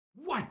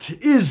What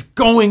is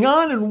going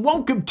on, and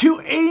welcome to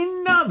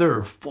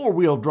another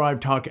four-wheel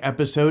drive talk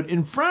episode.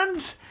 And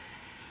friends,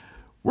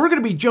 we're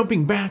going to be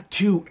jumping back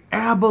to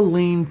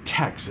Abilene,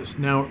 Texas.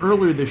 Now,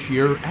 earlier this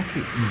year,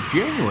 actually in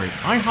January,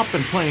 I hopped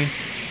on a plane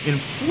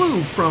and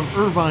flew from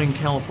Irvine,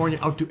 California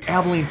out to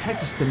Abilene,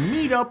 Texas to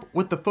meet up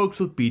with the folks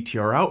with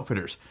BTR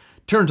Outfitters.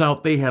 Turns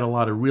out they had a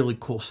lot of really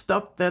cool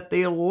stuff that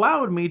they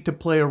allowed me to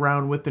play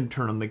around with and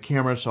turn on the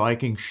camera so I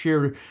can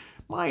share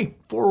my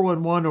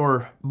 411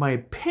 or my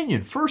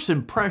opinion, first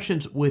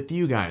impressions with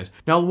you guys.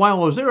 Now,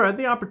 while I was there, I had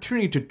the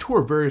opportunity to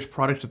tour various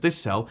products that they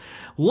sell,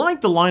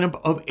 like the lineup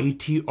of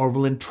AT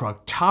Overland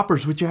truck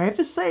toppers, which I have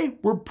to say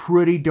were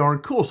pretty darn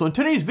cool. So in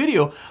today's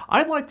video,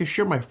 I'd like to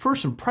share my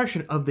first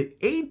impression of the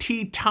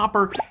AT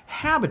Topper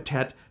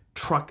Habitat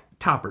truck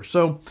topper.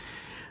 So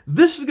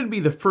this is going to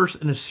be the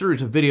first in a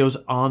series of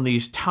videos on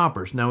these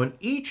toppers. Now, in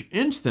each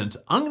instance,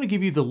 I'm going to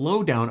give you the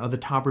lowdown of the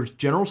topper's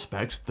general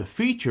specs, the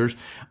features.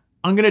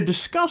 I'm going to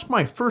discuss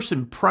my first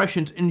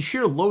impressions and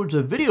share loads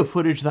of video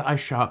footage that I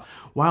shot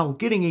while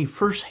getting a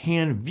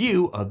first-hand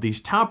view of these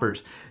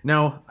toppers.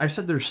 Now, I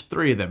said there's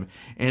three of them,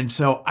 and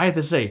so I have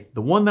to say,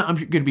 the one that I'm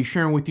going to be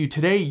sharing with you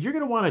today, you're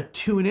going to want to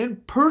tune in.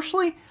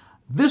 Personally,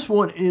 this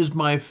one is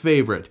my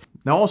favorite.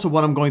 Now, also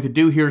what I'm going to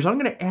do here is I'm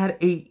going to add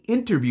an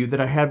interview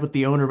that I had with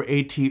the owner of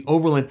AT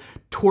Overland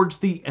towards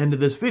the end of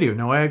this video.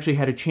 Now, I actually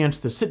had a chance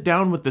to sit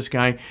down with this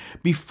guy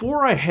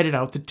before I headed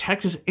out to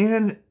Texas,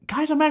 and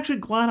guys, I'm actually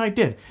glad I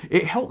did.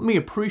 It helped me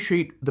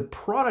appreciate the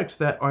products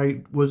that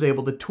I was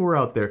able to tour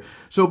out there.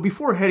 So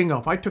before heading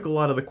off, I took a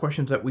lot of the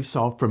questions that we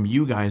saw from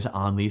you guys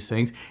on these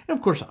things. And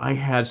of course, I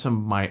had some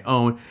of my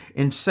own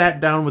and sat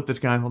down with this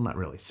guy. Well, not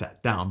really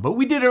sat down, but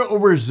we did it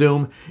over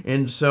Zoom.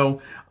 And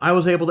so I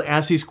was able to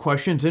ask these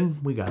questions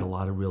and we got a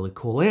lot of really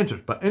cool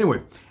answers. But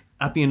anyway,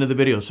 at the end of the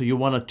video, so you'll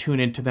want to tune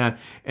into that.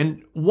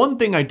 And one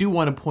thing I do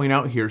want to point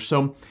out here.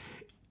 So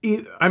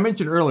I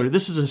mentioned earlier,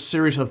 this is a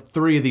series of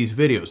 3 of these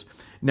videos.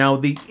 Now,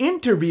 the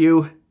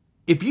interview,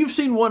 if you've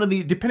seen one of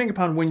these, depending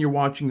upon when you're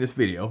watching this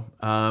video,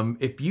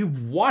 if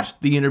you've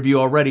watched the interview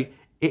already,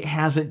 it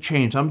hasn't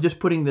changed. I'm just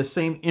putting the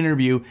same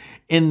interview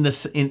in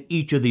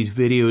each of these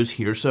videos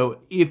here. So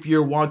if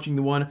you're watching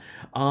the one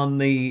on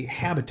the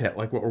Habitat,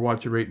 like what we're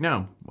watching right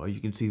now, well,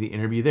 you can see the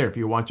interview there. If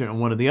you're watching on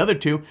one of the other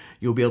two,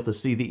 you'll be able to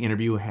see the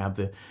interview, have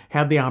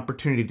the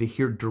opportunity to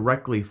hear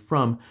directly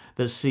from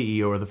the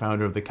CEO or the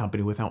founder of the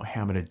company without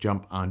having to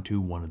jump onto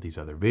one of these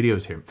other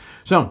videos here.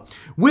 So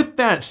with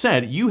that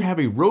said, you have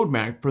a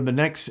roadmap for the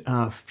next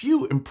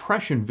few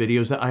impression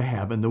videos that I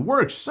have in the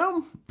works.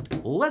 So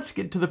let's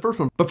get to the first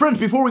one. But friends,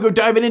 before we go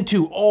diving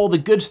into all the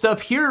good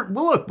stuff here,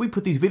 well, look, we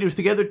put these videos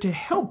together to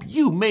help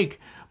you make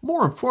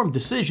more informed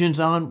decisions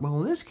on,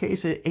 well, in this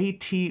case, an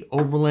AT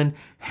Overland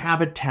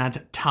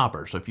Habitat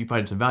topper. So if you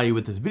find some value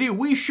with this video,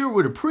 we sure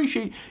would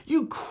appreciate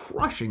you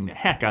crushing the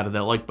heck out of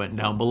that like button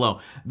down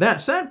below.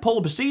 That said, pull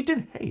up a seat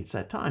and hey, it's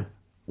that time.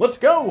 Let's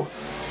go.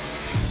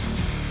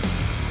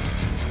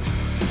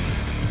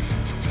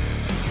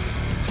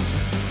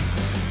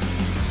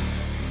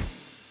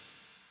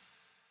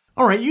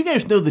 All right, you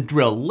guys know the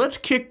drill. Let's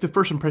kick the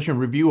first impression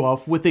review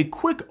off with a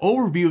quick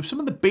overview of some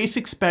of the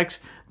basic specs,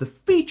 the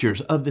features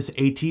of this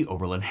AT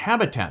Overland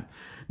Habitat.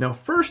 Now,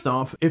 first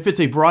off, if it's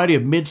a variety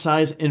of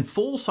mid-size and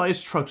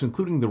full-size trucks,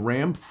 including the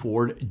Ram,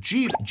 Ford,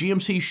 Jeep,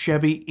 GMC,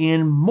 Chevy,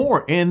 and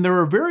more. And there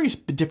are various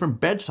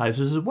different bed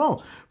sizes as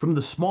well, from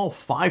the small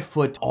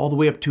 5-foot all the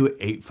way up to an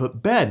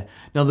 8-foot bed.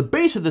 Now, the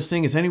base of this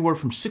thing is anywhere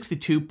from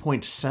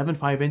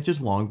 62.75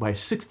 inches long by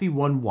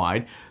 61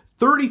 wide,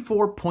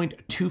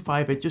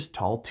 34.25 inches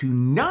tall to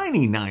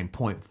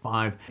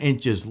 99.5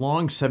 inches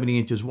long, 70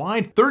 inches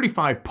wide,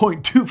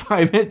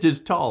 35.25 inches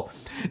tall.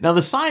 Now,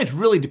 the size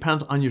really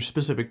depends on your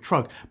specific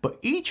truck, but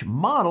each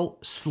model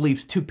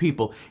sleeps 2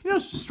 people. You know,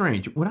 it's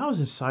strange. When I was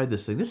inside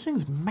this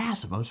thing's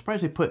massive. I'm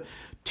surprised they put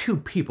 2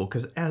 people,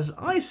 because as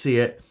I see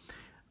it,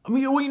 I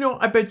mean, well, you know,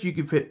 I bet you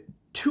could fit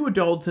 2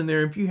 adults in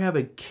there. If you have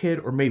a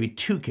kid or maybe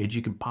 2 kids,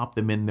 you can pop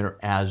them in there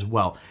as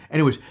well.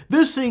 Anyways,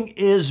 this thing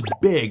is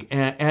big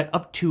at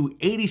up to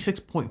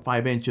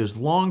 86.5 inches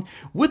long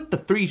with the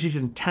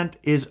 3-season tent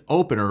is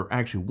open, or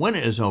actually when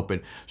it is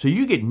open. So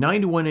you get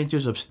 91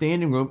 inches of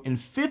standing room and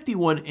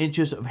 51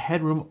 inches of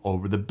headroom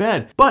over the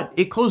bed. But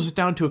it closes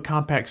down to a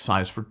compact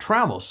size for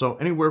travel. So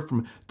anywhere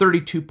from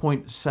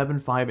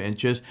 32.75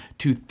 inches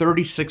to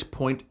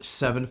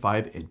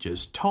 36.75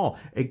 inches tall.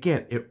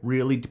 Again, it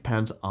really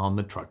depends on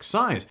the truck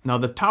size. Now,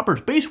 the topper's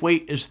base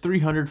weight is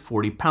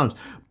 340 pounds,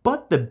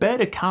 but the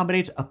bed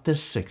accommodates up to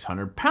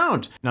 600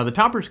 pounds. Now, the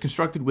topper is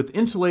constructed with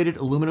insulated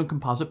aluminum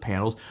composite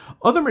panels.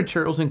 Other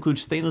materials include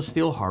stainless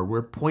steel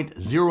hardware,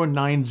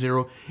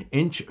 .090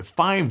 inch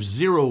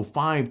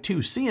 5052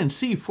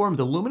 CNC formed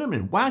aluminum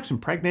and wax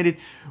impregnated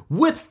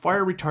with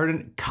fire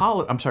retardant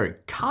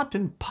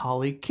cotton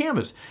poly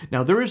canvas.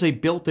 Now, there is a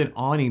built-in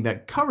awning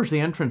that covers the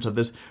entrance of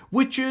this,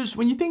 which is,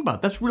 when you think about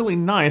it, that's really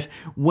nice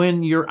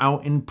when you're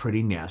out in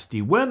pretty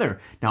nasty weather.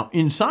 Now,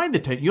 inside the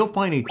tent, you'll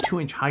find a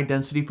 2-inch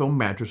high-density foam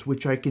mattress,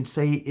 which I can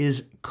say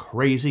is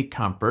crazy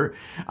comfort.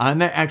 And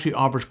that actually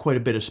offers quite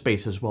a bit of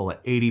space as well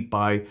at 80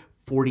 by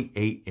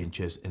 48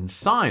 inches in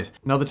size.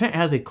 Now the tent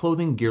has a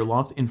clothing gear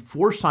loft and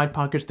 4 side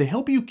pockets to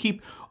help you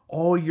keep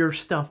all your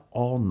stuff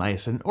all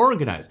nice and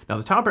organized. Now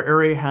the topper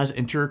area has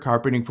interior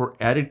carpeting for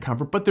added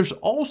comfort, but there's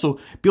also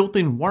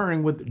built-in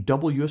wiring with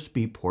double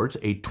USB ports,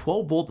 a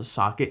 12-volt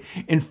socket,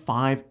 and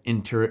 5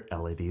 interior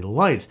LED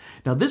lights.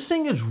 Now this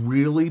thing is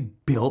really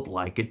built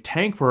like a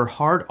tank for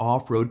hard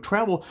off-road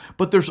travel,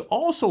 but there's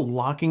also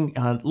locking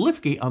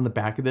liftgate on the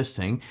back of this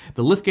thing.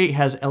 The liftgate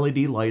has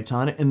LED lights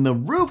on it, and the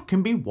roof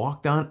can be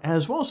walked on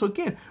as well. So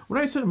again,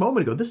 when I said a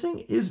moment ago, this thing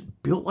is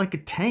built like a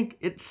tank,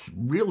 it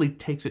really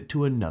takes it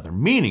to another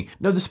meaning.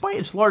 Now, despite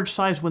its large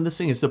size when this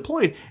thing is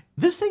deployed,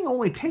 this thing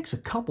only takes a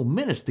couple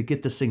minutes to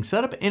get this thing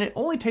set up, and it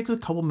only takes a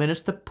couple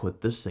minutes to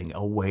put this thing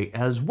away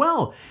as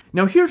well.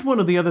 Now, here's one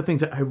of the other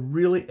things that I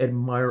really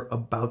admire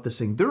about this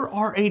thing. There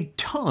are a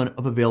ton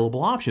of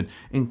available options,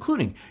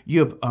 including you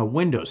have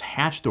windows,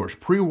 hatch doors,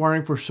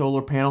 pre-wiring for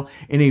solar panel,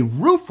 and a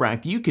roof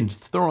rack you can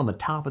throw on the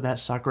top of that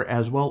sucker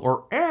as well,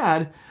 or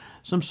add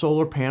some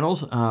solar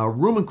panels,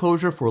 room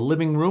enclosure for a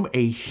living room,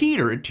 a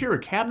heater, interior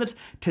cabinets,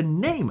 to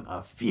name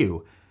a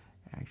few.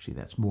 Actually,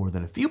 that's more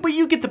than a few, but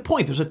you get the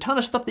point. There's a ton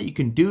of stuff that you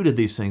can do to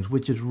these things,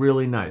 which is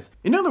really nice.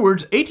 In other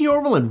words, AT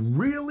Overland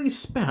really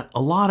spent a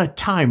lot of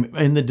time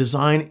in the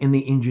design and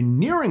the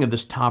engineering of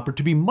this topper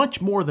to be much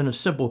more than a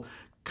simple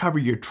cover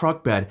your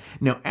truck bed.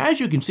 Now, as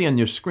you can see on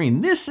your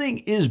screen, this thing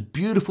is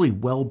beautifully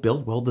well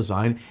built, well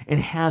designed, and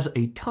has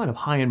a ton of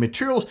high-end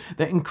materials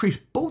that increase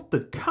both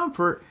the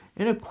comfort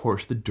and of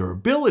course the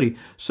durability.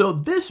 So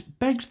this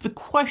begs the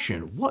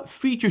question, what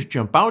features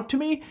jump out to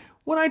me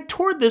when I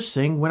toured this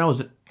thing when I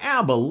was in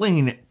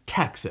Abilene,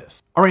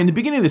 Texas? All right, in the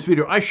beginning of this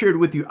video, I shared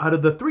with you out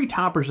of the 3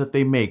 toppers that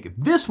they make,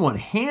 this one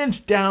hands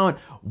down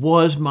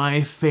was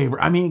my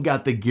favorite. I mean, it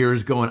got the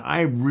gears going.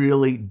 I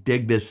really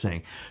dig this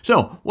thing.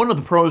 So one of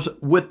the pros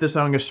with this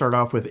I'm gonna start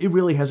off with, it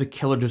really has a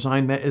killer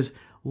design that is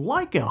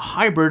like a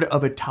hybrid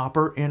of a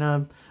topper and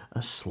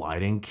a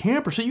sliding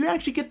camper. So you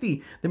actually get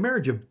the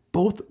marriage of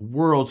both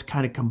worlds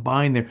kind of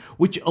combined there,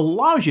 which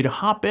allows you to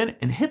hop in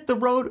and hit the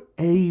road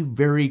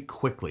very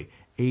quickly.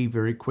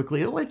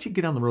 It lets you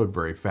get on the road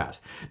very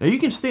fast. Now you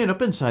can stand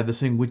up inside this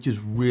thing, which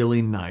is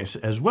really nice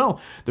as well.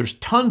 There's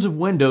tons of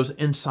windows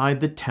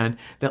inside the tent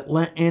that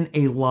let in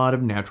a lot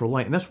of natural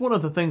light. And that's one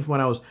of the things when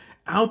I was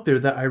out there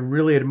that I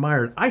really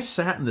admired. I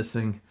sat in this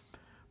thing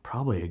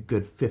probably a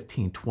good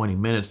 15, 20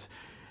 minutes.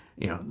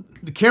 You know,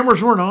 the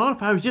cameras weren't on.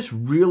 I was just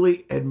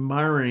really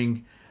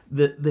admiring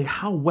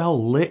how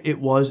well lit it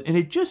was. And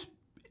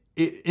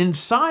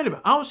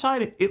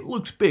outside, it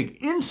looks big.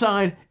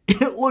 Inside,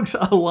 it looks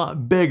a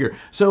lot bigger.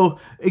 So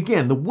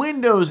again, the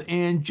windows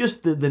and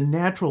just the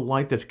natural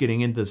light that's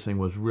getting into this thing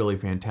was really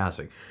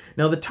fantastic.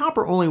 Now the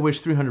topper only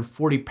weighs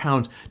 340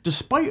 pounds,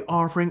 despite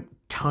offering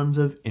tons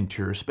of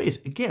interior space.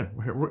 Again,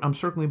 I'm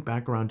circling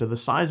back around to the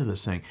size of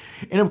this thing.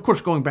 And of course,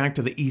 going back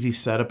to the easy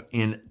setup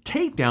and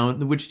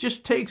takedown, which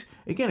just takes,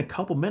 again, a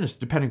couple minutes,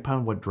 depending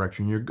upon what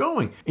direction you're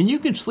going. And you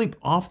can sleep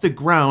off the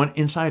ground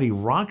inside a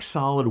rock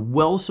solid,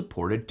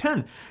 well-supported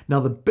tent.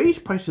 Now the base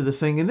price of this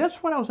thing, and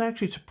that's what I was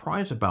actually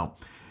surprised about.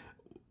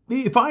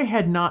 If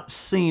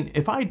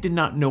I did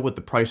not know what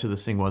the price of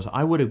this thing was,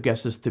 I would have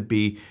guessed this to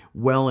be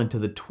well into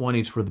the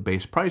 20s for the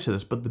base price of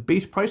this, but the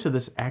base price of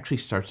this actually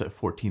starts at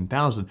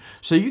 $14,000.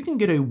 So you can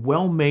get a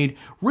well-made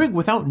rig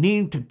without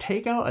needing to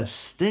take out a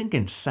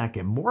stinking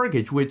second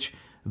mortgage, which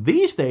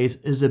these days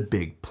is a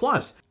big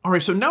plus. All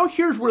right, so now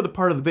here's where the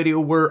part of the video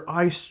where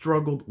I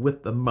struggled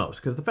with the most,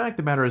 because the fact of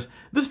the matter is,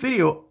 this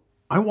video,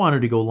 I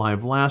wanted to go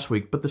live last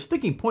week, but the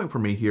sticking point for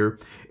me here,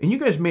 and you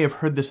guys may have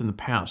heard this in the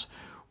past,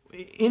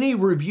 in a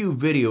review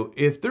video,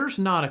 if there's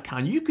not a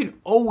con, you can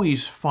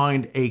always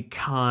find a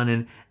con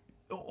in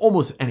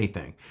almost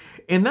anything.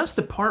 And that's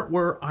the part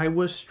where I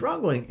was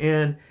struggling,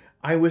 and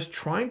I was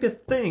trying to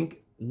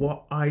think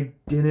what I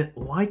didn't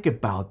like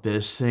about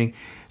this thing.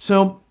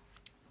 So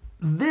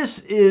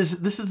this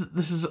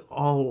is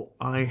all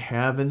I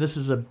have, and this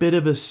is a bit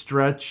of a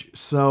stretch,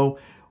 so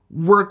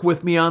work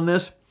with me on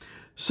this.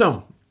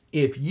 So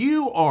if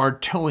you are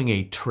towing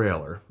a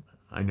trailer,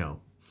 I know,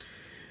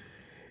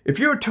 if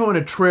you're towing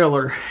a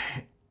trailer,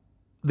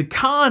 the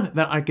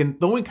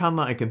only con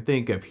that I can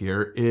think of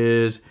here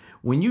is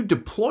when you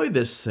deploy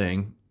this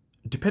thing,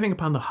 depending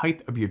upon the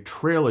height of your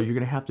trailer, you're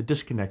going to have to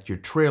disconnect your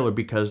trailer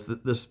because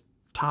this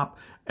top,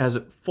 as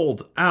it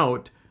folds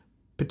out,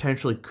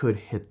 potentially could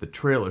hit the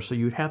trailer. So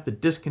you'd have to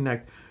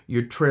disconnect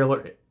your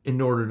trailer in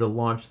order to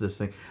launch this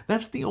thing.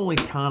 That's the only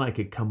con I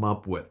could come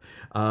up with.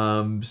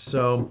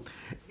 So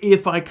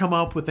if I come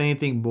up with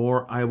anything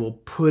more, I will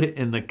put it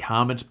in the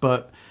comments,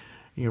 but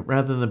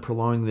rather than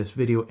prolonging this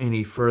video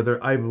any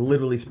further, I've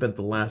literally spent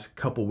the last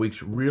couple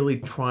weeks really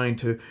going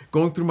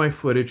through my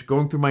footage,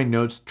 going through my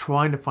notes,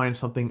 trying to find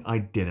something I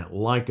didn't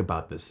like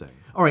about this thing.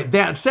 All right,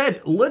 that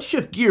said, let's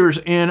shift gears,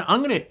 and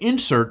I'm going to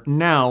insert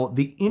now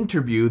the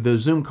interview, the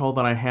Zoom call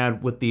that I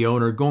had with the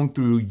owner, going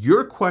through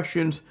your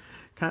questions,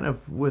 kind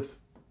of with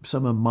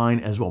some of mine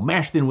as well,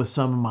 mashed in with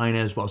some of mine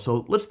as well.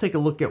 So let's take a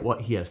look at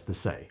what he has to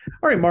say.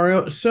 All right,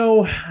 Mario.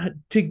 So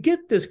to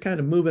get this kind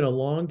of moving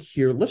along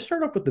here, let's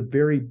start off with the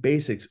very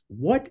basics.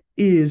 What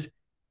is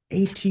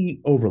AT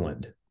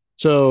Overland?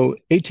 So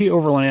AT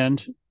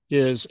Overland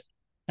is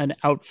an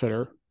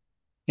outfitter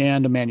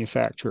and a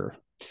manufacturer.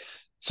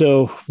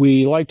 So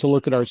we like to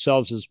look at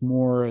ourselves as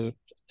more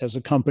as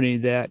a company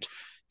that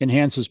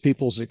enhances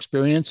people's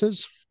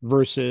experiences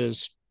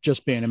versus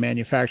just being a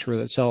manufacturer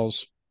that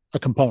sells a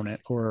component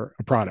or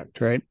a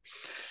product, right?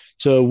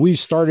 So we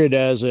started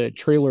as a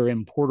trailer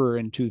importer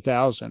in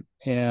 2000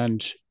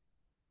 and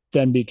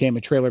then became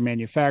a trailer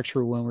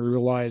manufacturer when we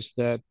realized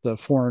that the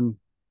foreign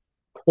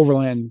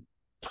overland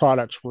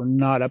products were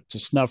not up to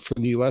snuff for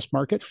the US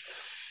market.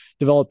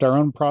 Developed our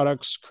own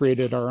products,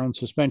 created our own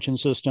suspension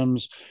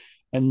systems,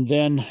 and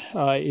then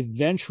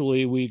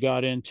eventually we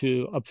got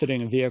into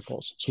upfitting of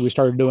vehicles. So we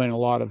started doing a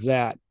lot of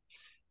that.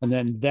 And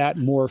then that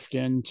morphed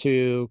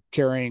into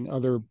carrying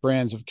other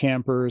brands of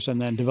campers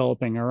and then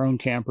developing our own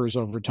campers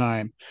over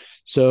time.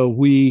 So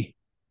we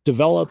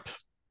develop,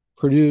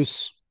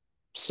 produce,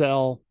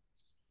 sell.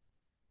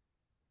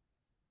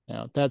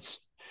 That's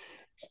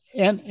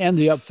and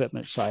the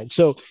upfitment side.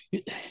 So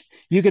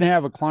you can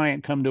have a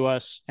client come to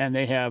us and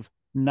they have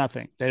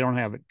nothing. They don't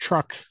have a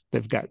truck.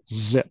 They've got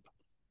zip,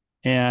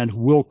 and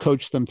we'll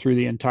coach them through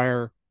the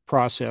entire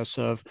process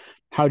of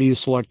how do you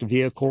select a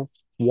vehicle?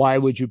 Why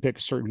would you pick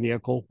a certain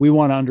vehicle? We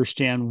want to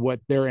understand what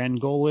their end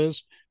goal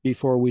is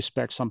before we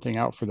spec something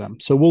out for them.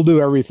 So we'll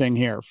do everything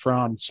here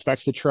from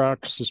spec the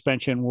truck,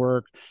 suspension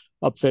work,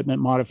 upfitment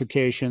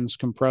modifications,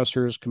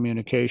 compressors,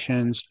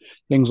 communications,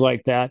 things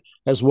like that,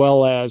 as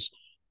well as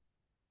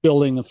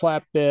building the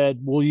flatbed.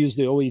 We'll use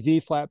the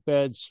OEV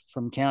flatbeds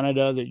from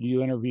Canada that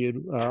you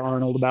interviewed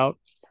Arnold about,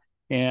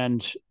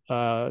 and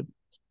uh,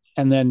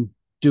 and then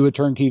do a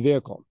turnkey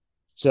vehicle.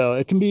 So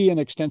it can be an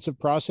extensive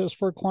process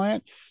for a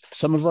client.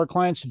 Some of our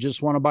clients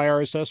just want to buy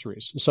our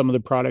accessories. Some of the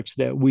products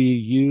that we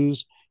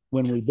use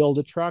when we build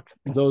a truck,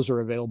 those are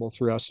available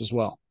through us as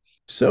well.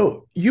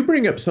 So you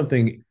bring up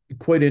something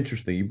quite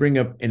interesting. You bring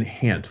up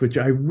enhance, which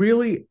I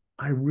really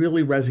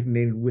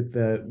resonated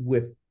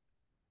with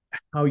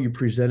how you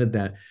presented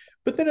that.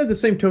 But then at the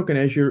same token,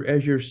 as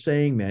you're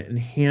saying that,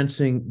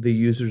 enhancing the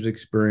user's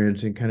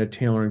experience and kind of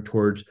tailoring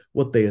towards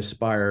what they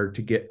aspire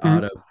to get Mm-hmm.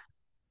 out of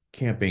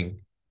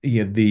camping,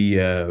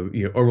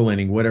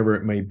 overlanding, whatever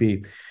it may be.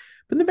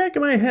 But in the back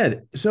of my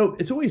head, so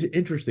it's always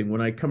interesting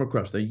when I come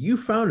across that. You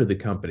founded the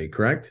company,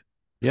 correct?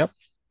 Yep.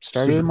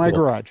 Started in Super my cool.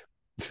 garage.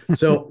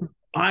 So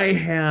I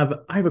have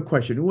a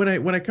question. When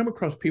I come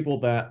across people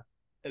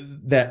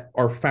that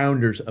are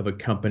founders of a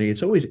company,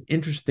 it's always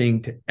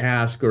interesting to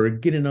ask or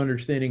get an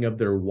understanding of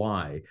their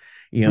why.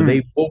 Mm.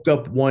 They woke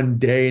up one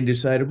day and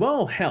decided,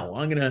 well, hell,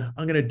 I'm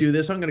gonna do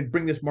this. I'm gonna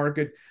bring this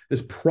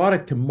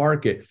product to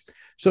market.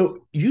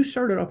 So you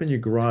started off in your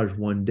garage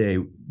one day,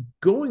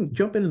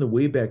 jumping in the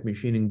Wayback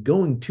Machine and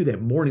going to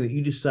that morning that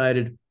you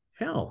decided,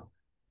 hell,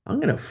 I'm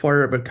gonna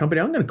fire up a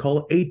company. I'm gonna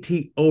call it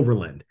AT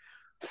Overland.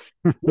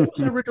 What was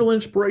the original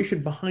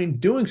inspiration behind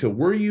doing so?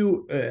 Were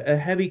you a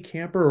heavy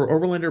camper or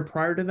overlander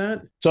prior to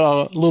that?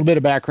 So a little bit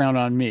of background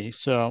on me.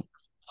 So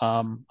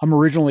I'm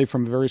originally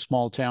from a very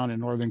small town in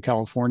Northern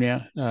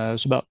California.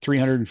 It's about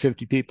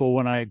 350 people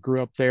when I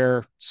grew up there,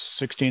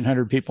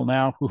 1,600 people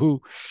now.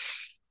 Woo-hoo.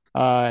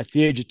 At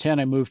the age of 10,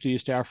 I moved to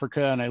East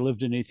Africa and I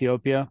lived in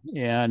Ethiopia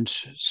and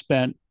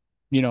spent,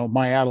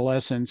 my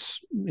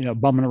adolescence,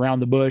 bumming around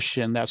the bush.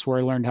 And that's where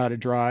I learned how to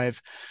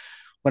drive.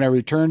 When I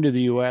returned to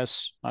the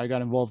US, I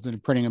got involved in the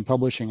printing and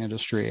publishing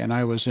industry, and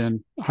I was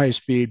in high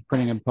speed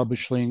printing and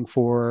publishing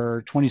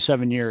for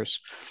 27 years.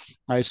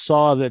 I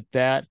saw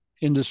that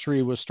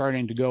industry was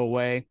starting to go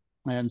away.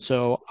 And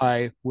so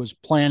I was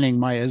planning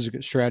my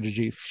exit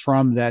strategy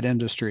from that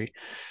industry.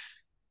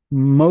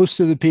 Most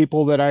of the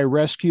people that I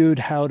rescued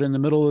out in the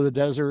middle of the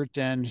desert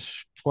and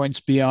points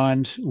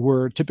beyond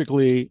were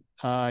typically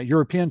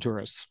European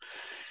tourists.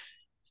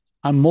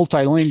 I'm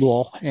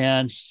multilingual.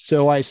 And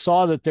so I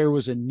saw that there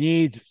was a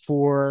need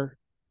for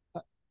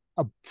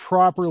a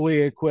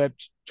properly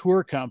equipped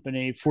tour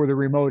company for the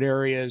remote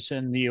areas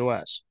in the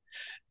US.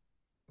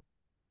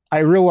 I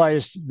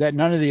realized that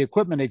none of the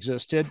equipment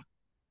existed.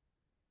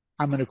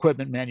 I'm an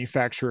equipment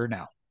manufacturer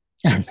now.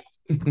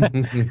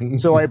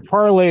 So I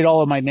parlayed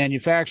all of my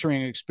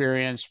manufacturing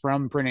experience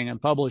from printing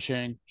and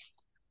publishing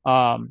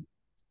um,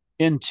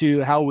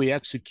 into how we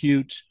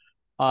execute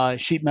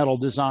sheet metal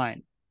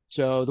design.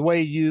 So the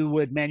way you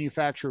would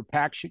manufacture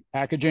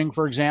packaging,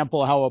 for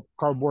example, how a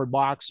cardboard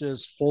box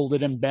is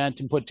folded and bent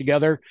and put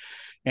together,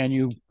 and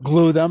you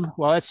glue them.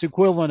 Well, that's the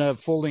equivalent of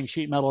folding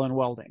sheet metal and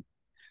welding.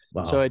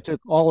 So I Wow.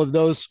 took all of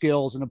those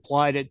skills and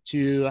applied it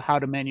to how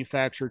to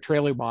manufacture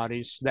trailer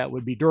bodies that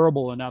would be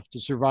durable enough to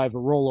survive a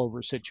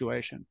rollover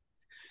situation.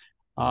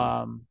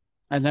 Wow. Um,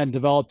 and then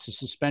developed a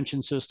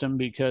suspension system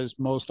because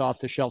most off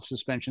the shelf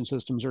suspension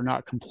systems are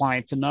not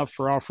compliant enough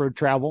for off road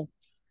travel.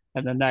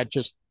 And then that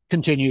just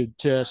continued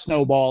to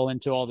snowball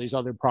into all these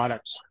other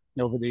products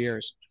over the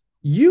years.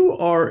 You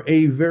are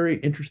a very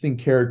interesting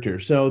character.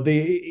 So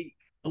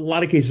a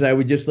lot of cases I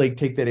would just like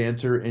take that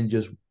answer and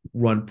just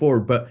run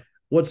forward. But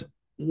what's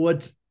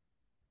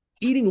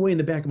eating away in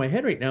the back of my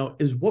head right now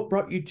is what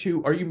brought you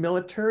to, are you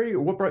military,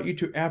 or what brought you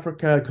to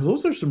Africa? Because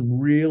those are some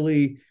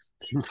really,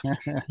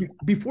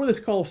 before this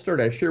call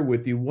started, I shared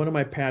with you one of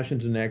my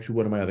passions and actually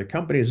one of my other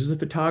companies is the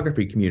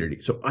photography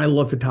community. So I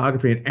love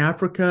photography in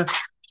Africa.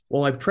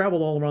 Well, I've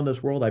traveled all around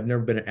this world. I've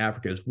never been to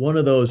Africa. It's one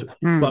of those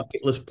Mm,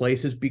 bucket list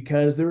places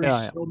because there yeah,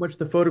 is yeah. so much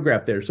to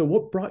photograph there. So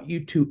what brought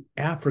you to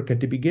Africa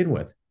to begin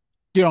with?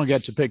 You don't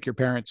get to pick your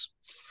parents.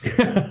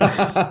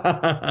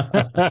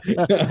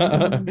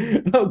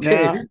 Okay.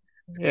 Yeah,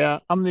 yeah.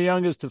 I'm the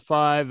youngest of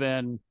five,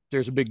 and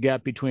there's a big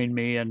gap between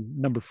me and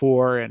number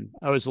four, and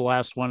I was the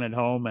last one at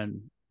home.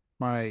 And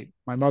my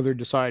mother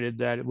decided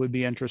that it would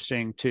be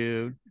interesting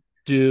to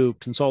do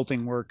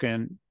consulting work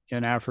in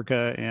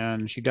Africa,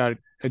 and she got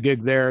a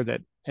gig there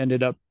that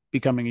ended up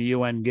becoming a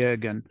UN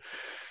gig. And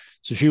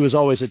so she was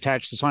always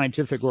attached to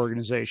scientific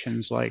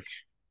organizations like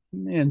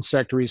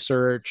insect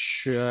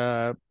research,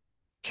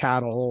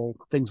 cattle,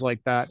 things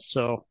like that.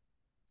 So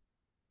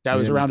I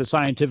was Yeah. around a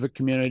scientific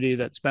community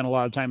that spent a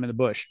lot of time in the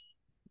bush.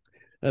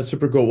 That's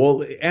super cool.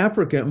 Well,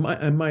 Africa,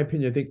 in my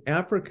opinion, I think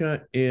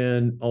Africa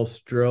and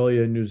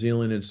Australia, New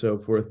Zealand, and so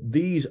forth,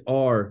 these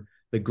are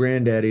the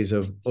granddaddies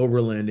of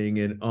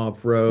overlanding and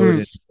off-road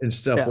Mm, and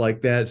stuff yeah.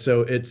 like that.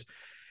 So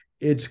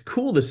it's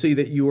cool to see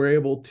that you were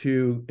able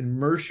to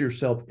immerse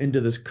yourself into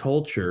this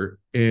culture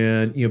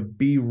and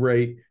be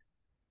right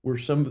where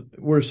some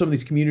of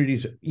these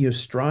communities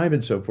strive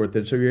and so forth.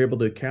 And so you're able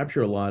to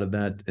capture a lot of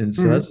that. And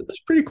so Mm, that's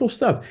pretty cool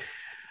stuff.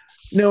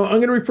 Now, I'm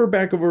going to refer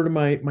back over to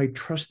my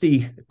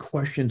trusty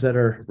questions that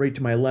are right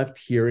to my left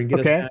here and get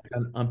us okay. back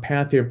on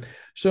path here.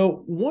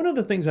 So, one of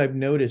the things I've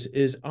noticed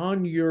is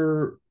on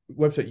your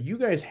website, you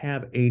guys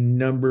have a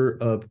number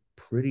of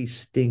pretty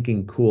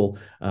stinking cool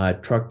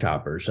truck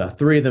toppers.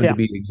 Three of them to Yeah.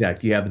 be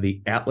exact. You have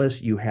the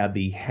Atlas, you have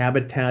the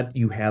Habitat,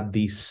 you have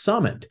the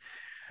Summit.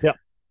 Yeah.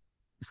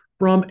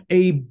 From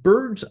a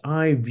bird's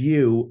eye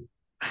view,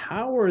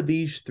 how are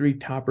these three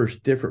toppers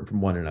different from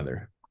one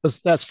another?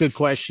 That's a good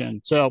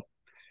question. So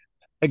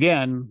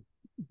again,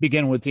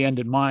 begin with the end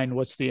in mind.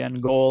 What's the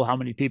end goal? How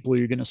many people are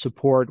you going to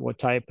support? What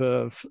type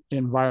of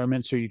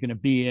environments are you going to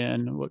be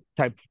in? What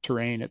type of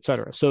terrain, et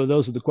cetera? So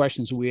those are the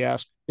questions we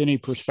ask any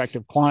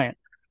prospective client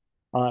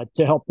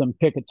to help them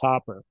pick a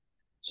topper.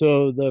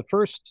 So the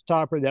first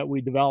topper that we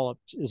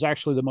developed is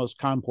actually the most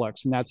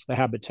complex, and that's the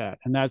habitat.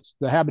 And that's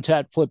the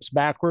habitat flips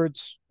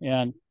backwards,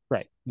 and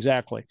right,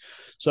 exactly.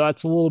 So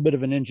that's a little bit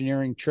of an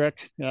engineering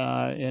trick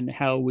in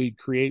how we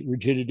create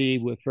rigidity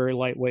with very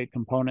lightweight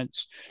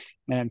components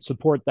and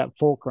support that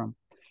fulcrum.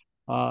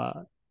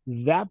 Uh,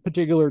 that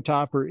particular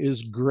topper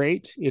is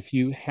great if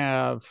you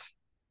have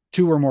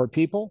two or more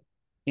people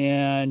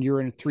and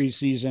you're in a three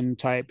season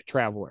type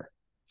traveler.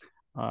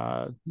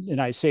 And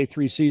I say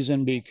three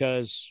season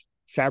because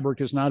fabric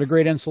is not a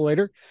great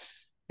insulator.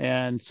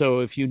 And so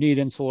if you need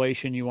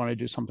insulation, you want to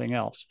do something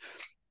else.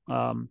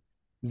 Um,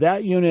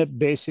 that unit,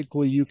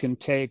 basically, you can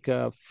take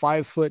a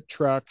 5 foot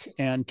truck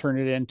and turn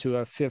it into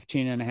a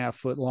 15.5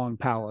 foot long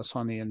palace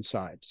on the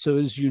inside. So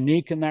it's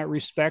unique in that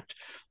respect.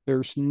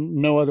 There's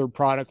no other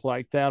product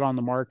like that on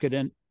the market.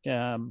 And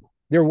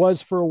there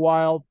was for a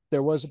while,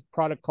 there was a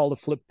product called a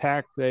flip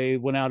pack. They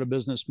went out of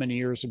business many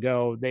years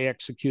ago. They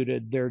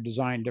executed their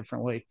design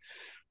differently.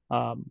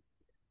 Um,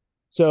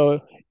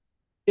 so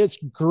it's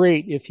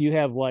great if you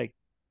have like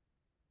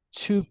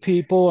two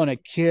people and a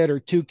kid or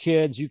two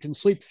kids, you can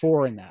sleep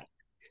four in that.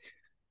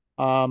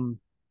 Um,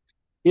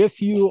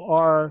 if you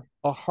are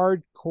a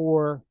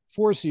hardcore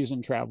four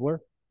season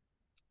traveler,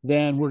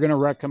 then we're going to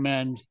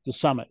recommend the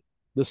Summit.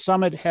 The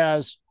Summit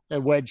has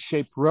a wedge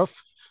shaped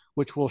roof,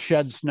 which will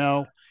shed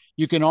snow.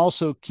 You can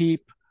also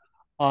keep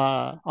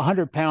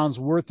 100 pounds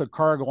worth of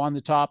cargo on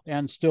the top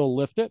and still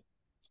lift it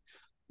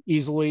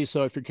easily.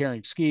 So if you're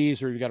carrying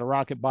skis or you've got a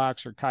rocket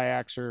box or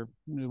kayaks or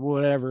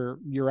whatever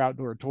your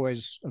outdoor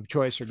toys of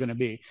choice are going to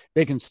be,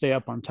 they can stay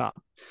up on top.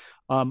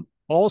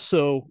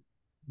 Also,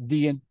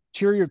 the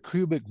interior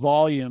cubic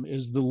volume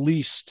is the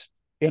least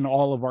in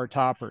all of our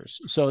toppers.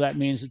 So that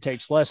means it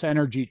takes less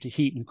energy to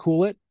heat and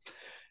cool it.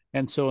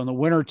 And so in the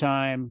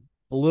wintertime,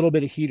 a little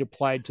bit of heat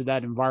applied to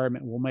that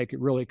environment will make it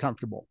really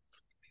comfortable.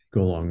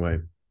 Go a long way.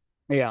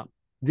 Yeah.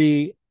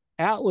 The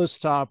Atlas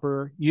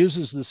topper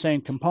uses the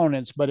same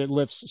components, but it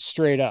lifts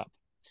straight up.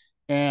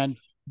 And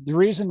the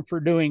reason for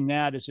doing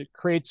that is it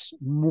creates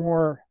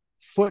more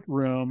foot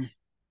room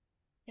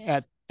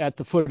at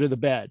the foot of the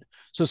bed.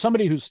 So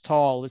somebody who's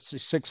tall, let's say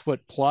 6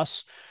 foot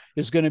plus,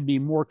 is going to be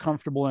more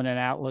comfortable in an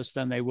Atlas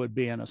than they would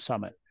be in a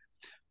Summit.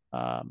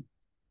 Um,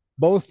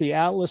 Both the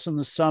Atlas and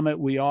the Summit,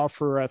 we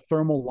offer a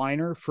thermal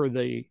liner for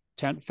the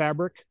tent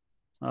fabric.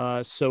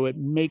 So it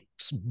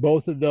makes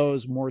both of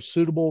those more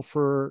suitable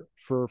for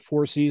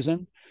four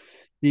season.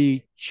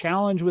 The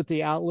challenge with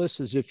the Atlas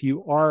is if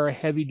you are a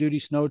heavy duty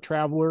snow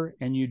traveler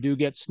and you do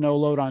get snow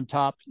load on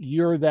top,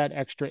 you're that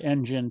extra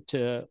engine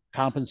to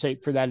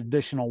compensate for that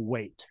additional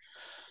weight.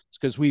 It's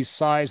because we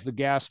size the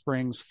gas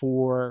springs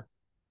for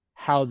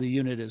how the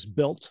unit is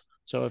built.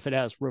 So if it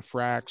has roof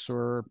racks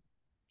or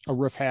a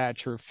roof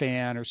hatch or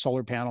fan or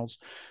solar panels.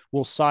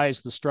 We'll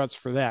size the struts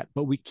for that,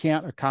 but we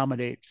can't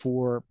accommodate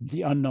for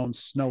the unknown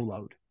snow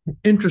load.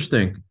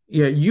 Interesting.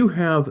 Yeah, you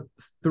have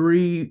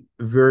three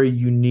very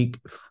unique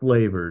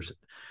flavors.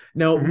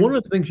 Now, Mm-hmm. one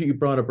of the things that you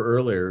brought up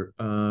earlier,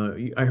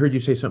 I heard you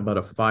say something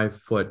about a 5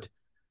 foot.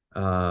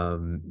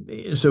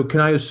 So can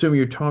I assume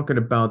you're talking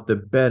about the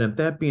bed? And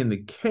that being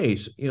the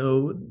case,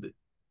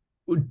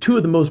 two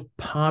of the most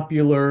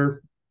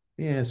popular,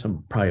 yeah,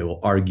 some probably will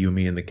argue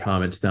me in the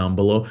comments down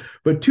below,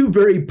 but two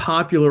very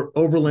popular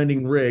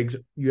overlanding rigs.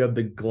 You have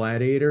the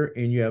Gladiator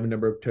and you have a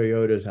number of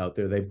Toyotas out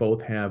there. They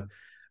both have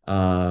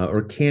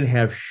or can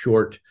have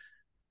short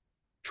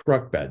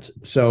truck beds.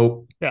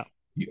 So Yeah.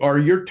 are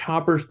your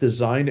toppers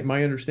designed, am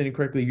I understanding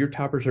correctly? Your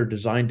toppers are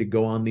designed to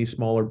go on these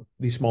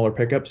smaller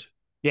pickups?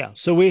 Yeah.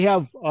 So we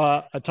have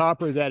a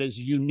topper that is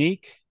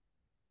unique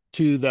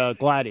to the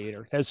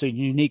Gladiator. It has a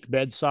unique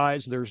bed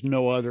size. There's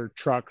no other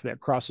truck that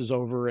crosses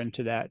over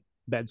into that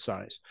bed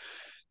size.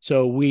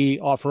 So we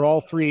offer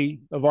all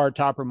three of our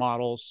topper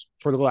models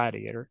for the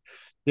Gladiator.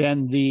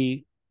 Then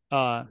the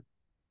uh,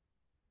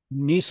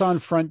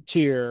 Nissan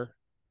Frontier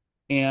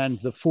and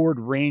the Ford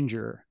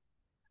Ranger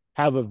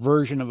have a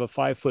version of a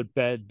 5 foot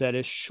bed that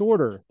is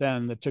shorter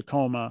than the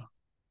Tacoma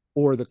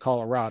or the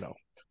Colorado.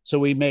 So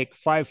we make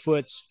 5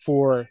 foots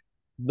for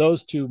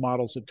those two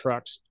models of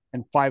trucks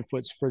and 5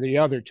 foots for the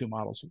other two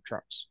models of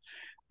trucks.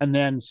 And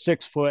then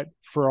 6 foot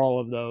for all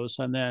of those.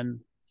 And then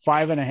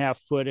 5.5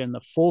 foot in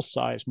the full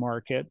size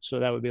market.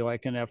 So that would be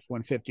like an F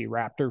 150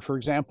 Raptor, for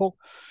example,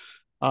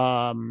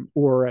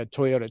 or a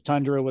Toyota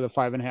Tundra with a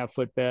 5.5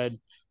 foot bed,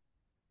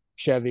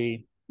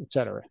 Chevy,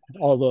 etc.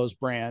 All those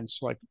brands,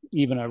 like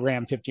even a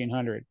Ram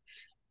 1500.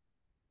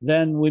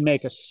 Then we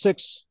make a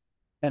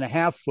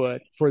 6.5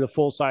 foot for the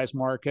full size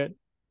market.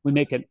 We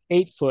make an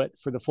 8 foot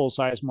for the full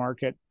size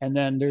market. And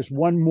then there's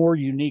one more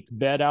unique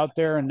bed out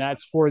there, and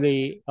that's for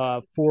the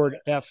Ford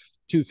F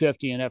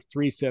 250 and F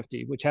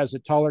 350, which has a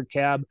taller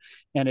cab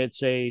and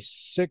it's a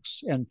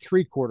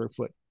 6.75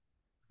 foot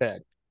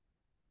bed.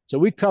 So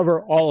we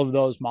cover all of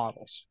those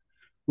models.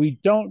 We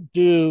don't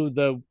do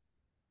the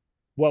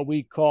what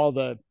we call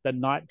the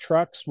not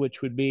trucks,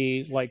 which would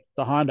be like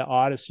the Honda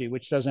Odyssey,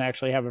 which doesn't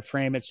actually have a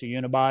frame; it's a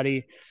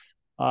unibody,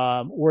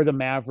 or the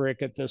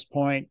Maverick. At this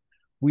point,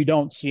 we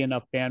don't see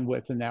enough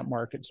bandwidth in that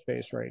market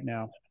space right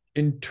now.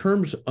 In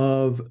terms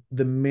of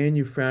the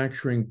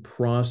manufacturing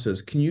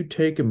process, can you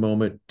take a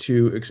moment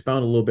to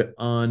expound a little bit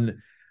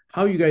on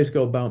how you guys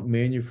go about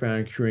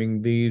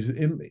manufacturing these,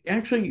 and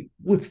actually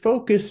with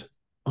focus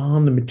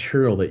on the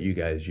material that you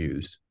guys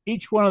use?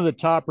 Each one of the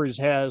toppers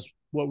has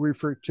what we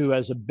refer to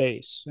as a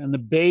base, and the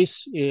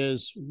base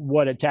is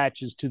what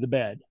attaches to the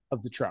bed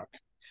of the truck.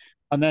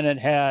 And then it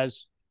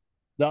has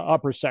the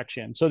upper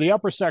section. So the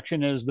upper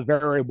section is the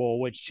variable,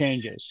 which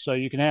changes. So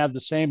you can have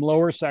the same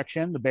lower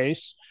section, the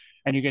base,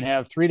 and you can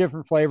have three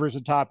different flavors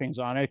of toppings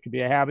on it. It could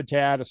be a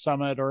Habitat, a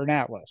Summit, or an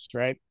Atlas,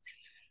 right?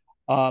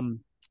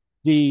 Um,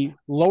 the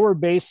lower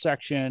base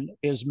section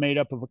is made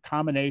up of a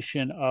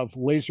combination of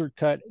laser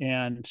cut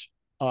and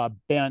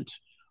bent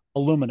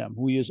aluminum.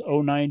 We use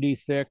 090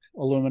 thick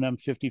aluminum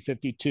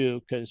 5052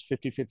 because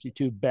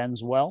 5052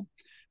 bends well.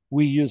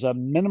 We use a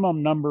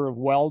minimum number of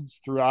welds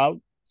throughout.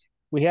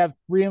 We have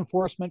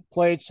reinforcement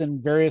plates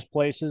in various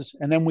places,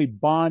 and then we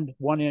bond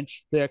 1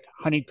 inch thick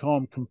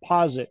honeycomb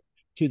composite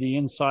to the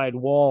inside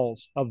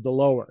walls of the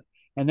lower.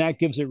 And that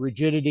gives it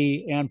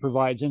rigidity and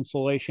provides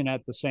insulation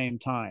at the same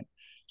time.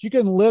 So you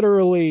can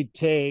literally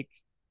take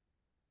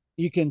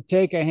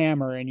a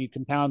hammer and you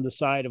can pound the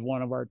side of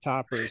one of our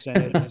toppers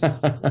and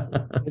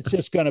it's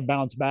just going to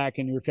bounce back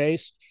in your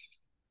face.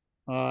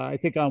 I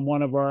think on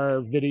one of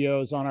our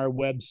videos on our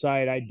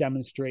website, I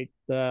demonstrate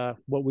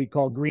what we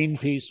call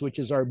Greenpeace, which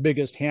is our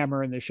biggest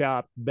hammer in the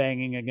shop,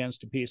 banging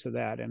against a piece of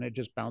that, and it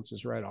just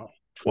bounces right off.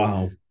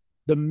 Wow.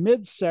 The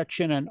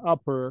midsection and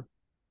upper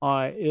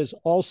is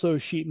also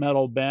sheet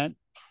metal bent,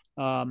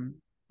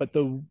 but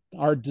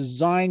our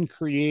design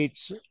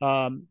creates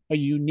a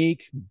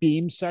unique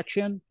beam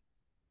section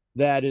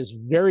that is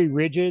very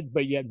rigid,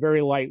 but yet very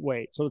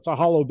lightweight. So it's a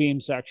hollow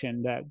beam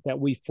section that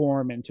we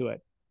form into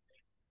it.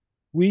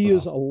 We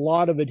use Wow. a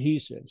lot of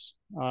adhesives.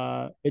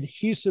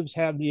 Adhesives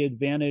have the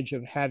advantage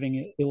of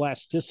having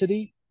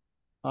elasticity,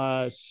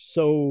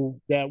 so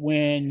that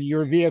when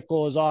your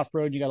vehicle is off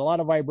road, you got a lot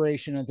of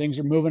vibration and things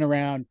are moving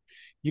around.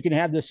 You can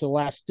have this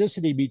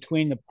elasticity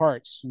between the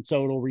parts, and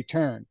so it'll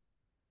return.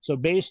 So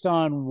based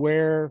on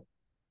where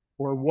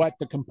or what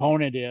the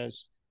component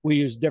is, we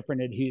use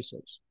different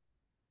adhesives.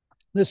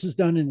 This is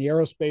done in the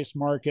aerospace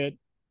market,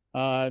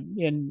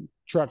 in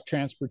truck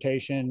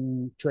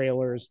transportation,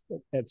 trailers,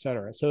 et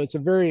cetera. So it's a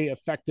very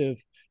effective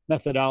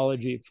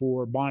methodology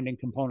for bonding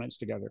components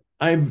together.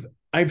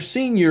 I've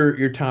seen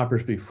your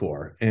toppers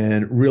before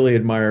and really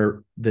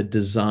admire the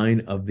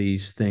design of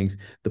these things.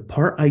 The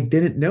part I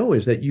didn't know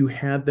is that you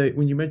had that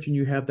when you mentioned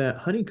you have that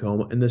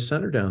honeycomb in the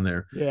center down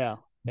there. Yeah, yeah.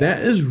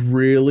 That is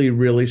really,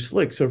 really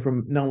slick. So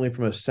from not only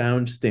from a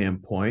sound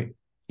standpoint,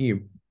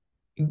 you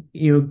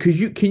know, because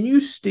you can you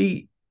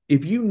state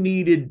if you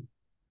needed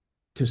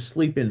to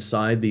sleep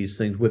inside these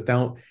things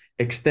without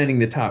extending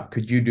the top.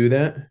 Could you do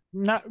that?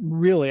 Not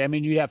really. I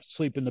mean, you have to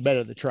sleep in the bed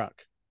of the truck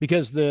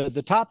because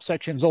the top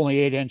section is only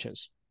 8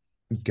 inches.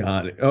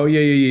 Got it. Oh, yeah,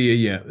 yeah, yeah,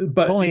 yeah, yeah. It's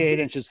But only 8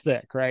 inches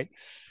thick, right?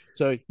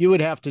 So you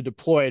would have to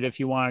deploy it if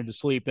you wanted to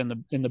sleep in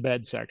the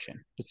bed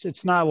section.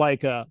 It's not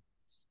like a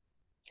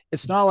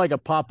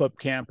pop-up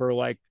camper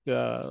like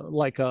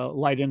a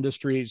Light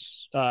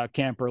Industries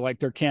camper, like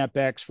their Camp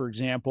X, for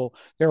example.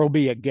 There will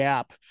be a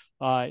gap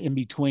in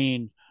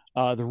between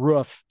the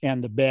roof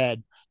and the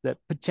bed that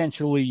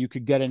potentially you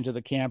could get into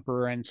the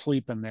camper and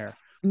sleep in there.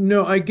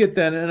 no, I get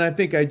that, and I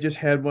think I just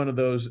had one of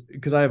those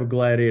because I have a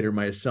Gladiator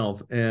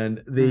myself,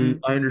 and the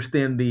Mm-hmm. I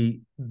understand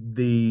the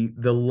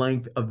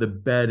length of the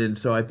bed, and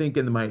so I think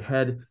in my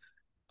head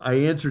I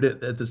answered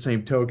it at the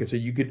same token. So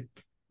you could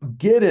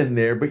get in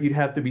there, but you'd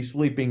have to be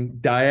sleeping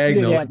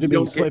You diagonal. have to You be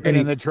don't get sleeping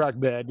in any. the truck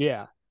bed.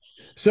 Yeah,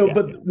 So, yeah.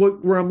 but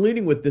where I'm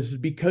leading with this is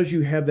because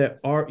you have that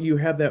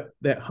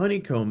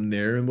honeycomb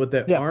there, and with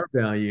that Yeah. R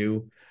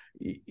value,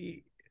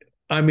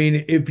 I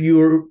mean, if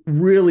you're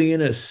really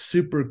in a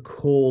super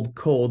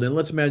cold, and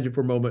let's imagine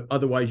for a moment,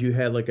 otherwise you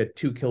had like a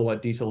 2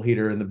 kilowatt diesel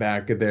heater in the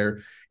back of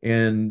there,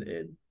 and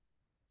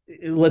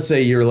let's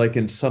say you're like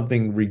in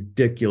something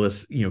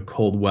ridiculous,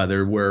 cold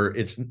weather where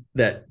it's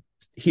that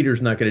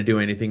heater's not going to do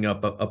anything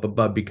up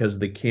above because of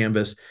the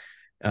canvas.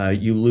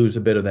 You lose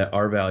a bit of that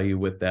R value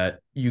with that.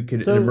 You can,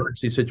 in So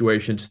emergency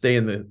situation, stay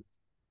in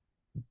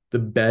the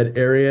bed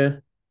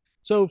area.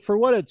 so for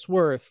what it's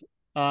worth,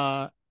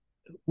 uh,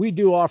 we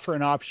do offer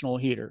an optional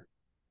heater.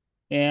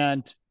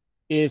 And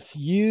if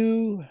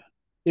you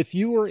if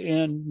you were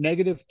in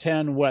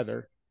 -10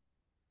 weather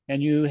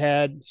and you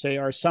had, say,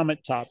 our Summit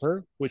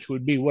topper, which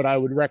would be what I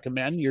would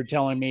recommend, you're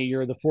telling me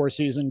you're the four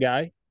season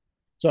guy.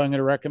 So I'm going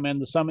to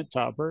recommend the Summit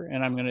topper,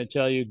 and I'm going to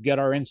tell you get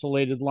our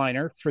insulated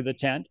liner for the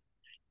tent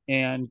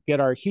and get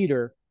our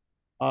heater.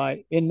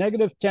 In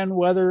 -10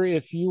 weather,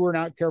 if you were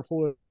not careful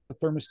with the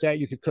thermostat,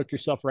 you could cook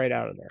yourself right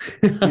out of there.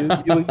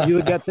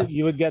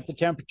 You would get the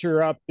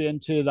temperature up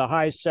into the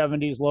high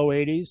 70s, low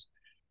 80s,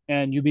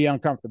 and you'd be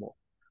uncomfortable.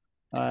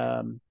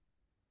 Um,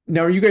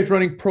 Now, are you guys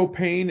running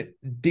propane,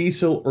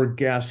 diesel, or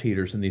gas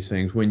heaters in these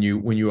things when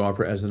you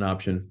offer as an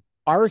option?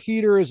 our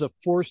heater is a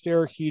forced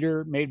air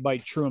heater made by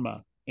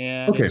Truma,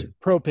 and Okay. it's a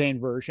propane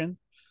version.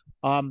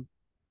 Um,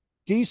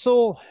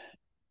 diesel,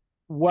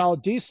 while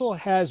diesel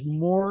has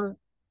more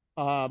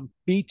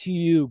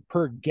BTU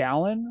per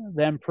gallon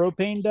than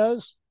propane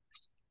does,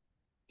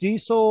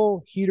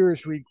 diesel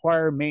heaters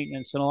require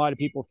maintenance, and a lot of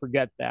people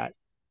forget that.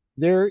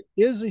 There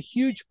is a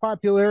huge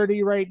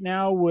popularity right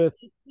now with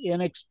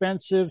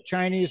inexpensive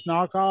Chinese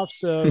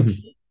knockoffs of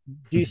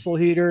diesel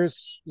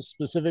heaters,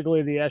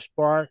 specifically the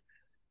Eshbar.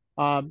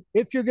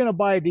 If you're going to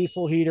buy a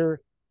diesel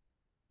heater,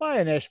 buy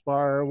an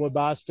Eshbar or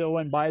Webasto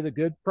and buy the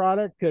good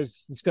product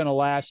because it's going to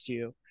last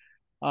you.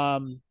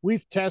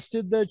 We've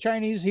tested the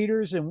Chinese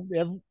heaters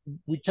and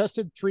we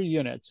tested 3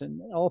 units and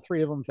all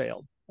three of them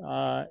failed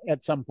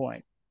at some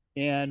point.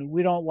 And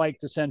we don't like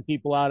to send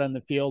people out in the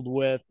field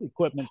with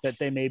equipment that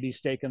they may be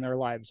staking their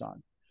lives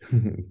on.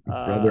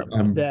 Brother,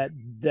 I'm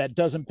That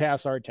doesn't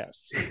pass our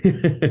tests.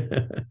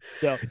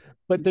 So,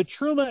 but the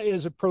Truma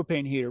is a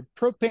propane heater.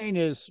 Propane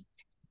is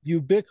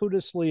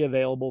ubiquitously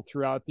available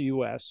throughout the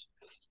U.S.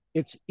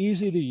 It's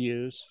easy to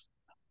use.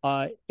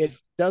 It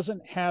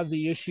doesn't have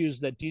the issues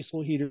that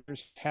diesel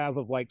heaters have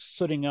of like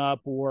sooting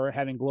up or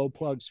having glow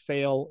plugs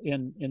fail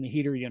in the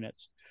heater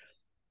units.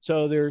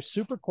 So they're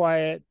super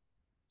quiet,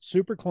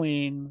 super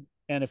clean,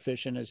 and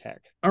efficient as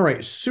heck. All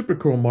right, super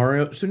cool,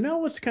 Mario. So now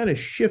let's kind of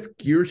shift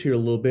gears here a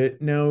little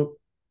bit. Now,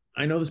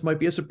 I know this might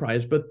be a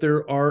surprise, but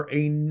there are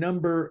a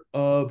number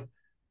of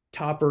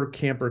topper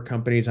camper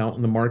companies out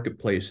in the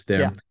marketplace there.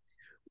 Yeah,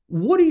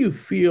 What do you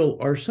feel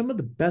are some of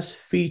the best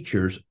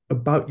features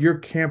about your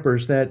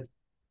campers that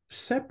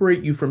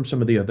separate you from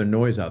some of the other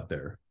noise out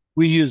there?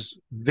 we use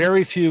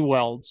very few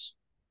welds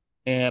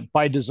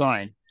by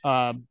design.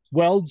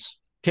 Welds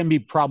can be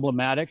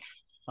problematic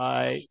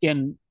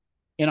in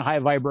a high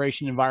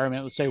vibration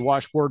environment. Let's say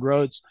washboard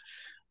roads.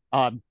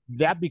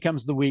 That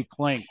becomes the weak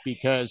link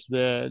because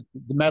the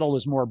metal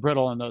is more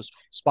brittle in those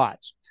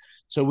spots.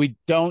 So we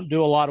don't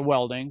do a lot of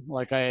welding.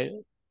 Like I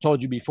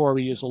told you before,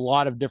 we use a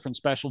lot of different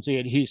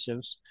specialty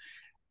adhesives,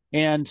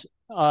 and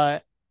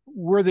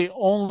we're the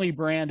only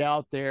brand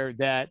out there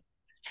that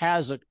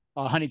has a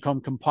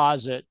honeycomb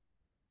composite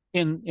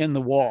in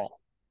the wall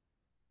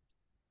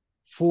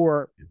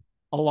for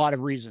a lot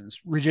of reasons,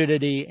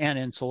 rigidity and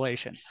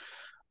insulation.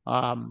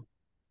 Um,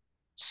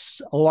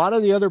 a lot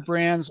of the other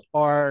brands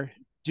are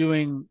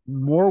doing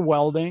more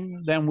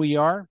welding than we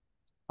are.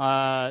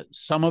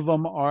 Some of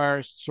them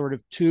are sort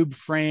of tube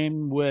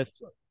frame with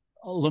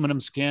aluminum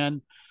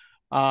skin.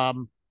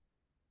 Um,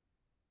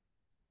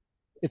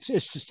 it's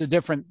just a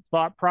different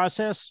thought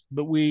process,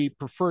 but we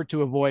prefer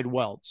to avoid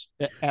welds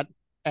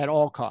at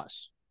all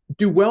costs.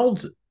 Do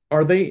welds,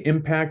 are they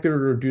impacted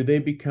or do they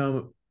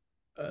become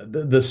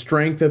the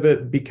strength of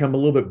it become a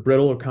little bit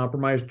brittle or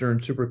compromised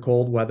during super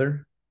cold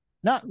weather?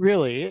 Not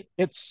really.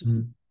 It's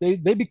Mhm.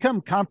 they become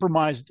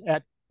compromised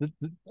at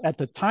at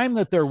the time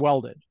that they're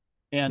welded.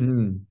 And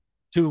Mm.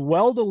 to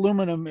weld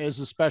aluminum is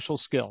a special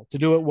skill to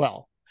do it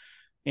well.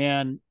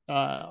 And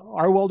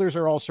our welders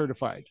are all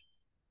certified,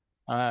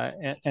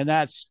 and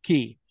that's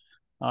key.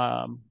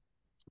 Um,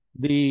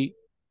 the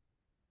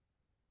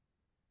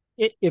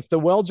if the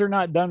welds are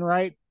not done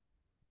right,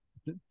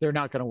 they're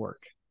not going to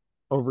work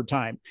over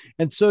time.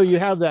 And so you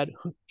have that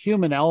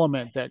human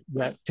element that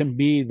can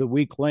be the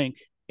weak link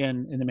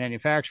in the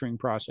manufacturing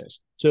process.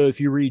 So if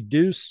you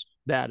reduce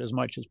that as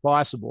much as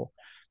possible,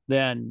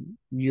 then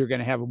you're going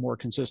to have a more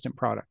consistent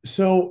product.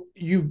 So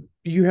you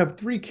have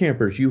three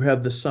campers. You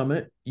have the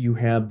Summit, you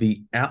have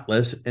the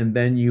Atlas, and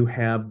then you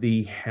have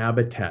the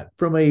Habitat.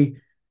 From a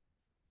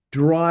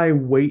dry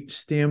weight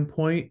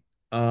standpoint,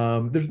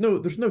 there's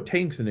no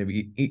tanks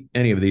in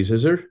any of these,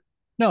 is there?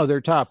 No,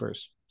 they're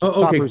toppers.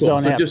 Oh, okay, Toppers cool.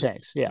 don't So have just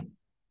tanks. Yeah.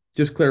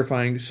 just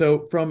clarifying.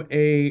 So from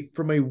a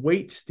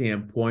weight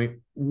standpoint,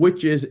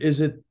 which is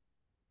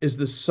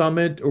the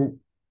Summit, or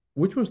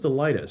which one's the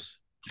lightest?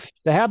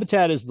 The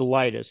Habitat is the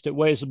lightest. It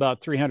weighs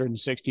about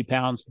 360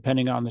 pounds,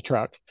 depending on the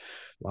truck.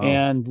 Wow.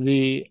 And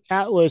the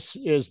Atlas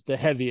is the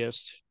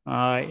heaviest.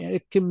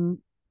 It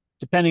can,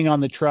 depending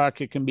on the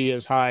truck, it can be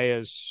as high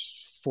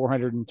as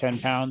 410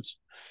 pounds.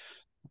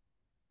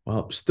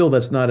 Well, still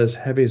that's not as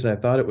heavy as I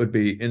thought it would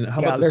be. And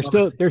how about Yeah, the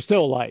Summit? they're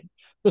still light.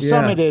 The Yeah.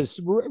 Summit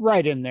is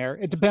right in there.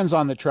 It depends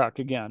on the truck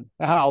again,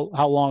 how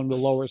long the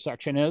lower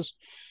section is.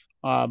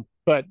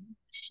 But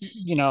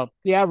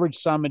the average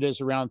Summit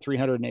is around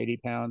 380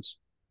 pounds,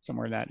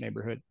 somewhere in that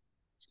neighborhood.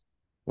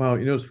 Wow,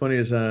 what's funny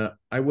is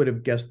I would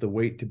have guessed the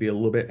weight to be a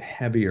little bit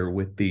heavier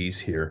with these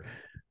here.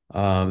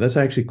 That's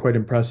actually quite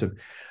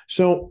impressive.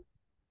 So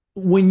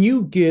when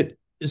you get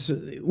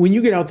when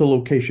you get out the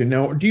location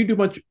now, do you do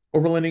much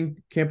overlanding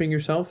camping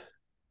yourself?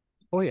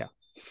 Oh yeah,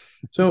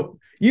 So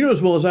you know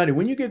as well as I do,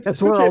 when you get,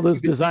 that's where especially all after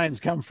those designs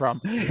come from.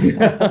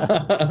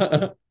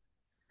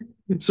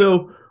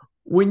 so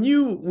when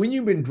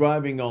you've been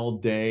driving all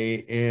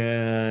day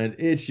and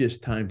it's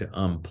just time to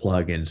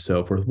unplug and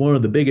so forth, one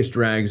of the biggest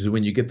drags is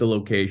when you get the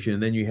location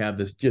and then you have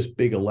this just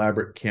big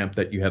elaborate camp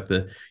that you have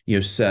to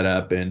set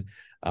up. And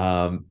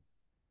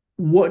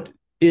what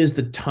is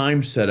the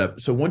time setup?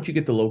 So once you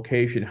get the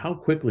location, how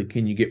quickly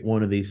can you get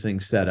one of these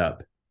things set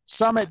up?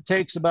 Summit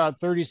takes about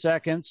 30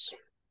 seconds.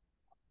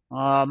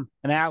 An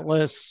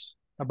Atlas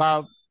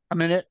about a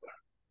minute,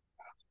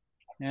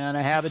 and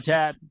a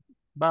Habitat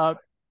about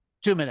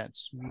 2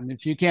 minutes. And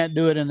if you can't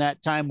do it in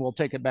that time, we'll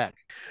take it back.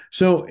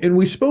 So, and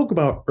we spoke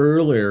about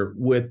earlier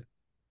with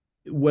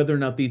whether or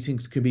not these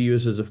things could be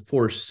used as a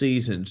fourth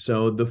season.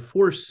 So the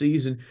fourth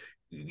season,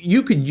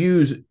 you could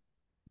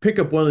pick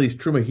up one of these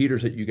Truma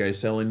heaters that you guys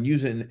sell and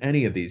use it in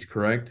any of these,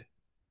 correct?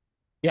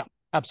 Yeah,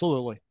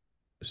 absolutely.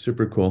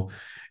 Super cool.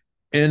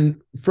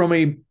 And from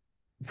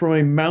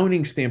a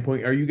mounting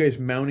standpoint, are you guys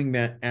mounting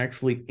that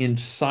actually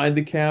inside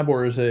the cab,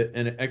 or is it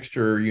an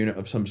extra unit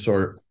of some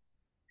sort?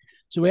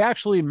 So we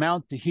actually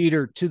mount the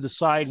heater to the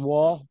side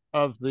wall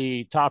of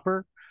the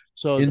topper.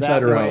 So Inside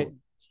that or way, out?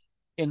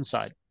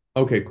 inside.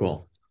 Okay,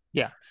 cool.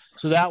 Yeah.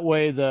 So that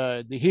way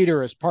the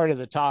heater is part of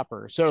the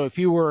topper. So if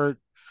you were,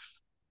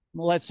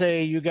 let's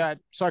say you got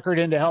suckered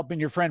into helping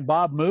your friend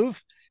Bob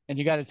move and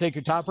you got to take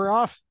your topper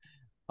off,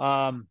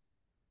 um,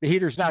 the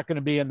heater's not going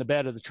to be in the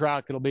bed of the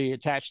truck. It'll be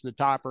attached to the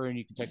topper and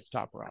you can take the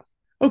topper off.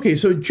 Okay,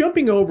 so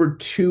jumping over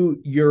to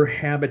your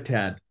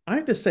Habitat, I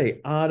have to say,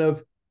 out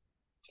of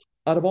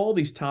all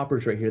these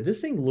toppers right here,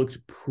 this thing looks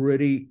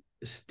pretty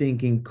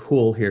stinking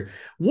cool here.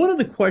 One of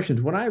the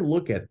questions when I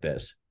look at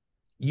this,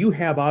 you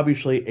have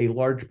obviously a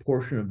large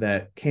portion of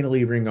that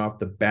cantilevering off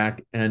the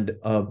back end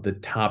of the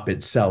top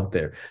itself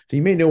there. So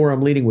you may know where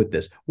I'm leading with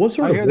this. What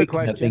sort I of hear the weight can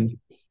that question. thing?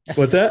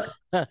 What's that?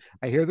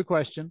 I hear the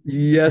question.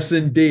 Yes,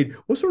 indeed.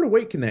 What sort of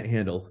weight can that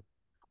handle?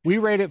 We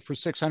rate it for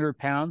 600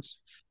 pounds,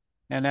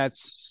 and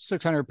that's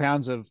 600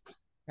 pounds of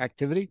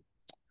activity.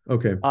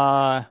 Okay.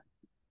 Uh,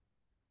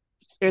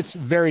 it's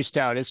very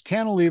stout. It's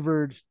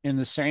cantilevered in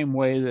the same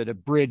way that a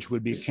bridge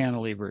would be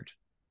cantilevered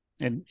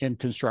in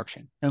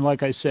construction. And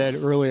like I said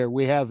earlier,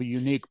 we have a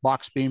unique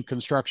box beam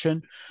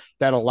construction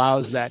that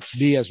allows that to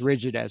be as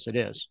rigid as it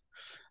is.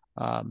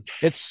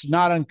 It's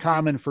not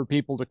uncommon for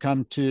people to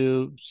come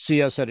to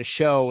see us at a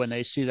show and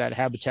they see that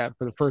Habitat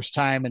for the first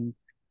time, and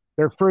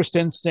their first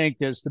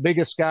instinct is the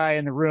biggest guy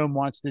in the room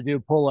wants to do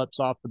pull-ups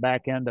off the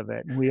back end of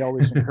it, and we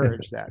always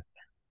encourage that.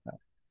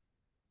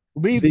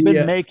 We've the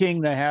been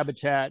making the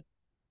Habitat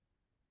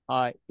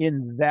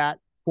in that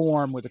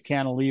form with a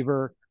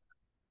cantilever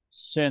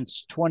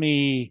since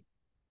 2015.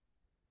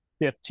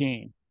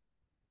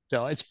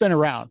 So it's been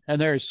around, and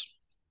there's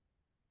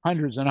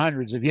hundreds and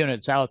hundreds of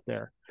units out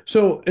there.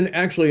 So, and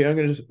actually, I'm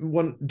going to just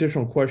one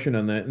additional question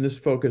on that, and this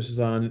focuses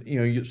on,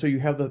 so you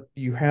have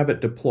it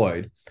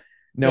deployed.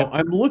 Now, Yep.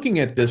 I'm looking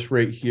at this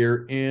right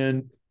here,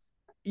 and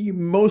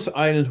most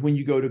items, when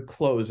you go to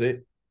close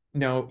it,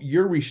 now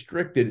you're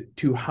restricted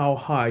to how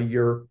high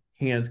your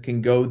hands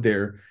can go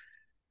there,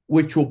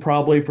 which will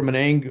probably, from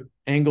an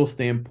angle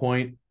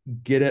standpoint,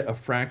 get it a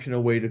fraction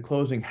of way to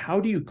closing.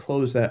 How do you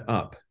close that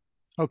up?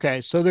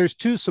 Okay, so there's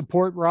two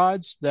support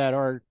rods that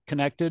are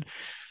connected.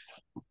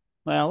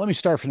 Well, let me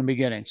start from the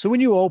beginning. So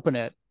when you open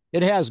it,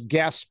 it has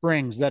gas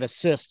springs that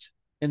assist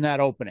in that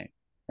opening,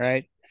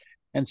 right?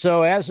 And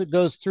so as it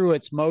goes through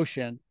its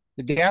motion,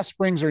 the gas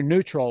springs are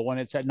neutral when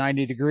it's at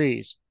 90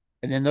 degrees.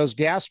 And then those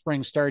gas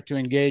springs start to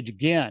engage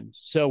again.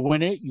 So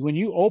when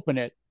you open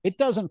it, it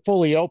doesn't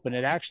fully open.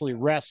 It actually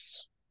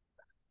rests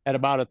at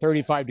about a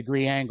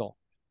 35-degree angle.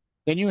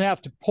 Then you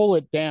have to pull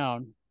it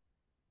down.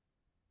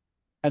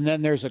 And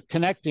then there's a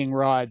connecting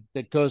rod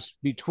that goes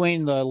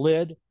between the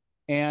lid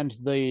and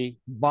the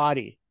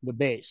body, the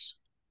base.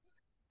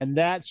 And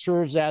that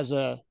serves as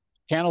a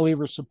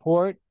cantilever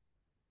support.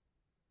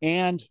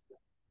 And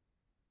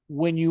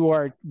when you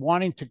are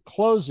wanting to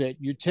close it,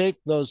 you take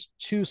those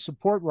two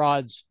support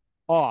rods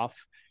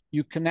off,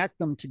 you connect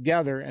them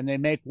together, and they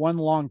make one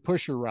long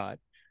pusher rod.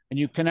 And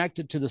you connect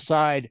it to the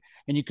side,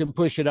 and you can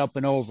push it up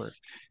and over.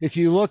 If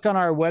you look on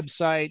our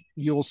website,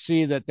 you'll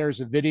see that there's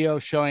a video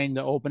showing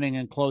the opening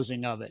and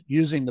closing of it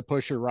using the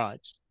pusher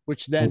rods,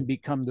 which then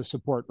become the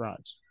support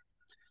rods.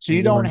 So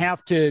you don't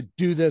have to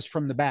do this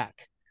from the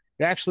back.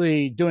 You're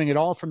actually doing it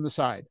all from the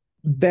side.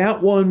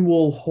 That one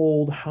will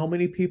hold how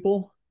many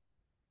people?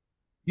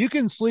 You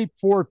can sleep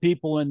 4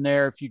 people in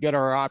there if you get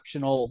our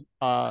optional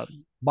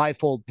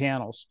bifold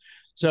panels.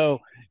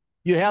 So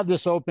you have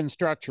this open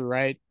structure,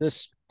 right?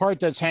 This part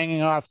that's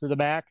hanging off to the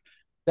back,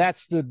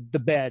 that's the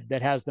bed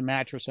that has the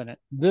mattress in it.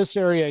 This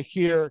area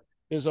here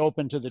is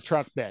open to the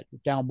truck bed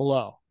down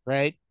below,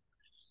 right?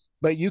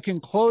 But you can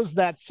close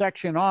that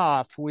section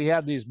off. We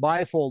have these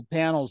bifold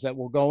panels that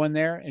will go in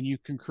there, and you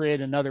can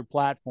create another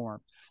platform.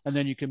 And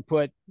then you can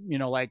put,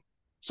 like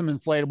some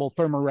inflatable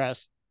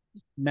thermarest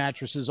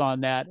mattresses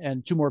on that,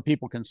 and 2 more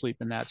people can sleep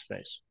in that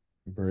space.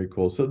 Very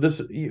cool. So this,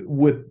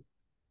 with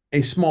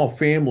a small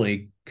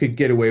family, could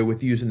get away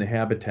with using the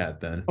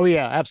Habitat then. Oh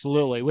yeah,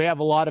 absolutely. We have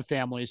a lot of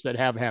families that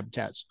have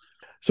Habitats.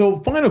 So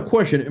final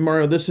question, and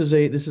Mario, this is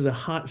a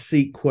hot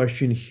seat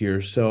question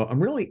here. So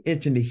I'm really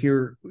itching to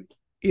hear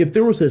if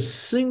there was a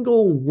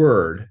single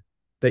word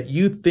that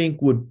you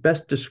think would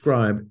best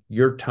describe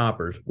your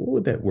toppers, what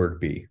would that word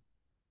be?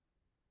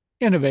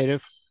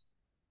 Innovative.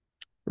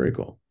 Very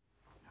cool.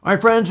 All right,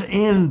 friends,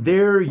 and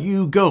there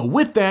you go.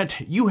 With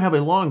that, you have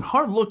a long,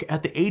 hard look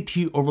at the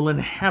AT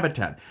Overland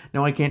Habitat.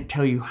 Now, I can't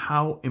tell you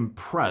how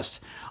impressed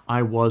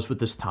I was with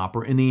this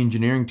topper and the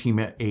engineering team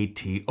at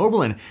AT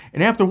Overland.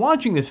 And after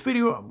watching this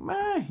video,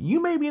 you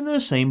may be in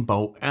the same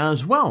boat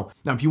as well.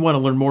 Now, if you want to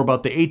learn more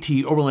about the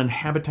AT Overland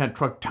Habitat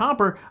truck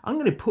topper, I'm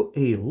going to put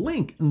a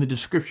link in the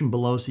description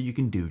below so you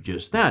can do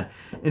just that.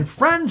 And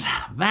friends,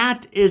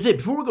 that is it.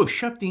 Before we go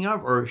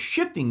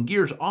shifting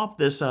gears off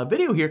this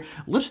video here,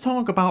 let's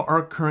talk about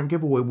our current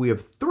giveaway. We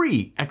have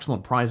 3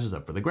 excellent prizes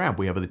up for the grab.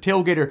 We have the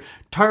Tailgater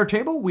tire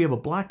table, we have a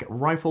Black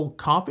Rifle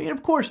coffee, and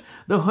of course,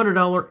 the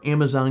 $100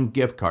 Amazon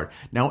gift card.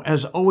 Now,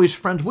 as always,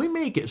 friends, we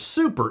make it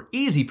super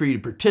easy for you to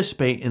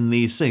participate in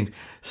these things.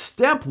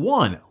 Step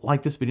 1,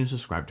 like this video and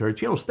subscribe to our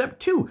channel. Step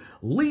 2,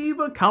 leave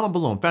a comment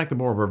below. In fact, the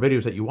more of our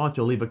videos that you watch,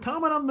 you'll leave a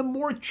comment on, the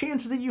more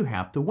chances that you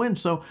have to win.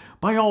 So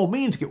by all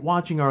means, get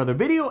watching our other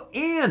video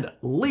and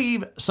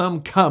leave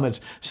some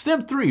comments.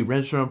 Step 3,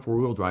 register on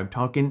 4-Wheel Drive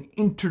Talk and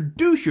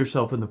introduce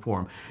yourself in the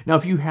forum. Now,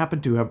 if you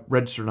happen to have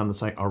registered on the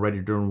site already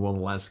during one of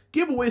the last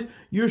giveaways,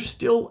 you're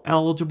still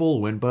eligible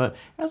to win. But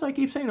as I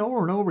keep saying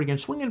over and over again,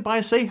 swinging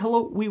by, say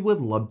hello. We would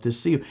love to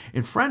see you.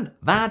 And friend,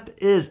 that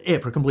is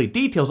it. For complete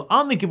details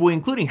on the giveaway,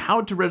 including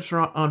how to register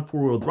on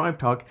 4-Wheel Drive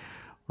Talk,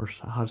 or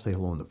how to say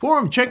hello in the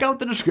forum, check out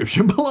the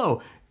description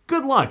below.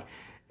 Good luck.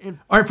 All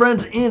right,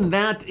 friends, and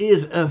that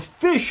is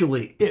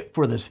officially it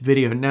for this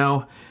video.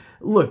 Now,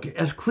 look,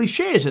 as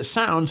cliche as it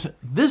sounds,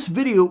 this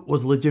video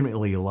was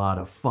legitimately a lot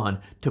of fun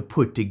to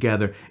put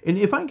together. And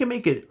if I can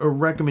make it a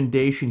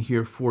recommendation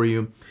here for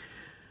you,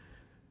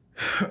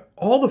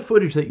 all the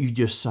footage that you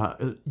just saw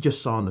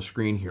on the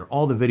screen here,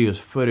 all the videos,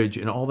 footage,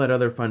 and all that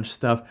other fun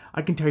stuff,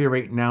 I can tell you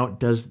right now,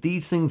 does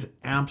these things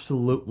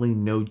absolutely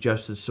no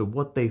justice to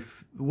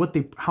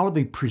how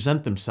they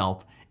present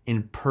themselves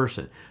in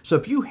person. So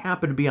if you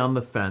happen to be on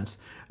the fence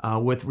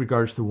with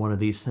regards to one of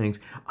these things,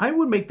 I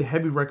would make the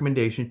heavy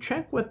recommendation,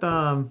 check with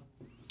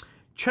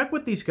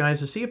these guys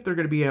to see if they're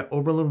going to be at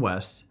Overland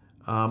West.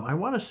 I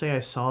want to say I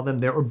saw them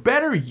there, or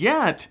better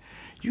yet,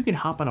 you can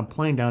hop on a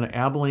plane down to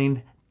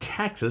Abilene,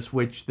 Texas,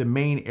 which the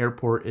main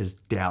airport is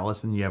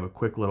Dallas, and you have a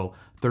quick little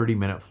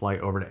 30-minute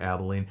flight over to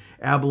Abilene.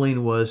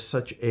 Abilene was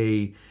such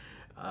a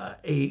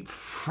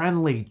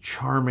friendly,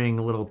 charming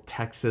little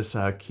Texas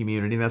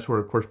community. And that's where,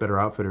 of course,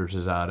 BTR Outfitters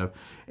is out of.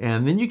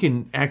 And then you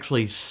can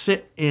actually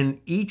sit in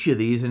each of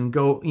these and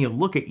go,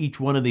 look at each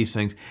one of these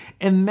things.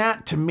 And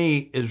that, to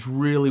me, is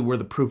really where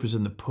the proof is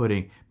in the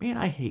pudding. Man,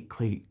 I hate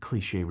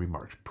cliche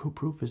remarks.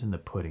 Proof is in the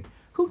pudding.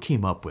 Who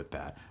came up with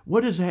that?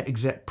 What is that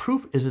exact?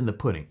 Proof is in the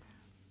pudding.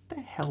 What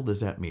the hell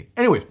does that mean?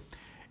 Anyways,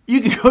 you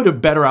can go to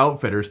BTR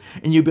Outfitters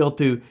and you'll be able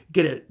to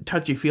get a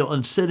touchy feel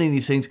and sit in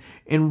these things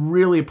and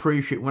really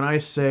appreciate. When I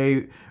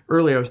say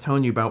earlier, I was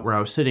telling you about where I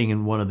was sitting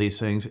in one of these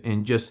things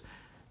and just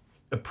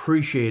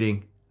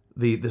appreciating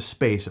the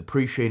space,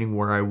 appreciating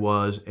where I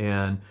was,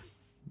 and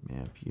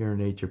If you're a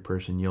nature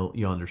person, you'll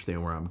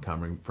understand where I'm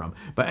coming from.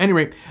 But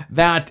anyway,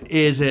 that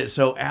is it.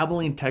 So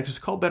Abilene, Texas,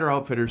 call BTR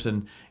Outfitters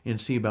and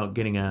see about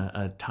getting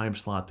a time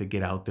slot to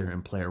get out there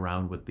and play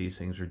around with these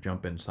things, or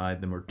jump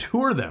inside them, or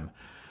tour them.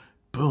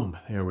 Boom,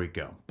 there we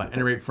go. But at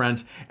any rate,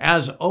 friends,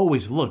 as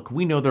always, look,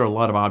 we know there are a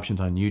lot of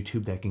options on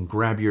YouTube that can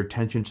grab your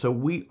attention, so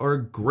we are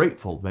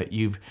grateful that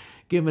you've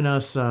given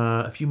us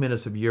a few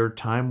minutes of your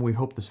time. We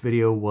hope this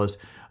video was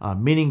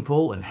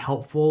meaningful and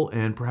helpful,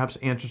 and perhaps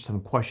answered some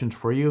questions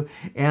for you.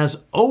 As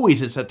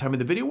always, it's that time of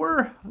the video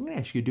where I'm going to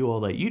ask you to do all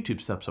that YouTube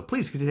stuff, so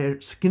please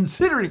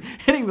consider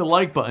hitting the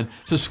like button,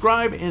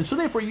 subscribe, and so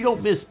therefore you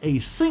don't miss a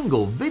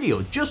single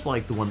video just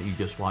like the one that you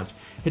just watched.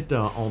 Hit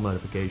all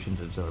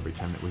notifications, and so every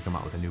time that we come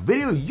out with a new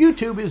video,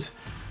 YouTube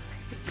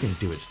it's going to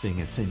do its thing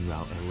and send you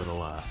out a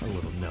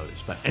little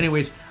notice. But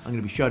anyways, I'm going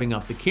to be shutting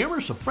off the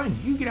camera, so friend,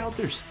 you get out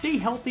there, stay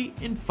healthy,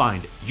 and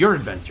find your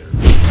adventure.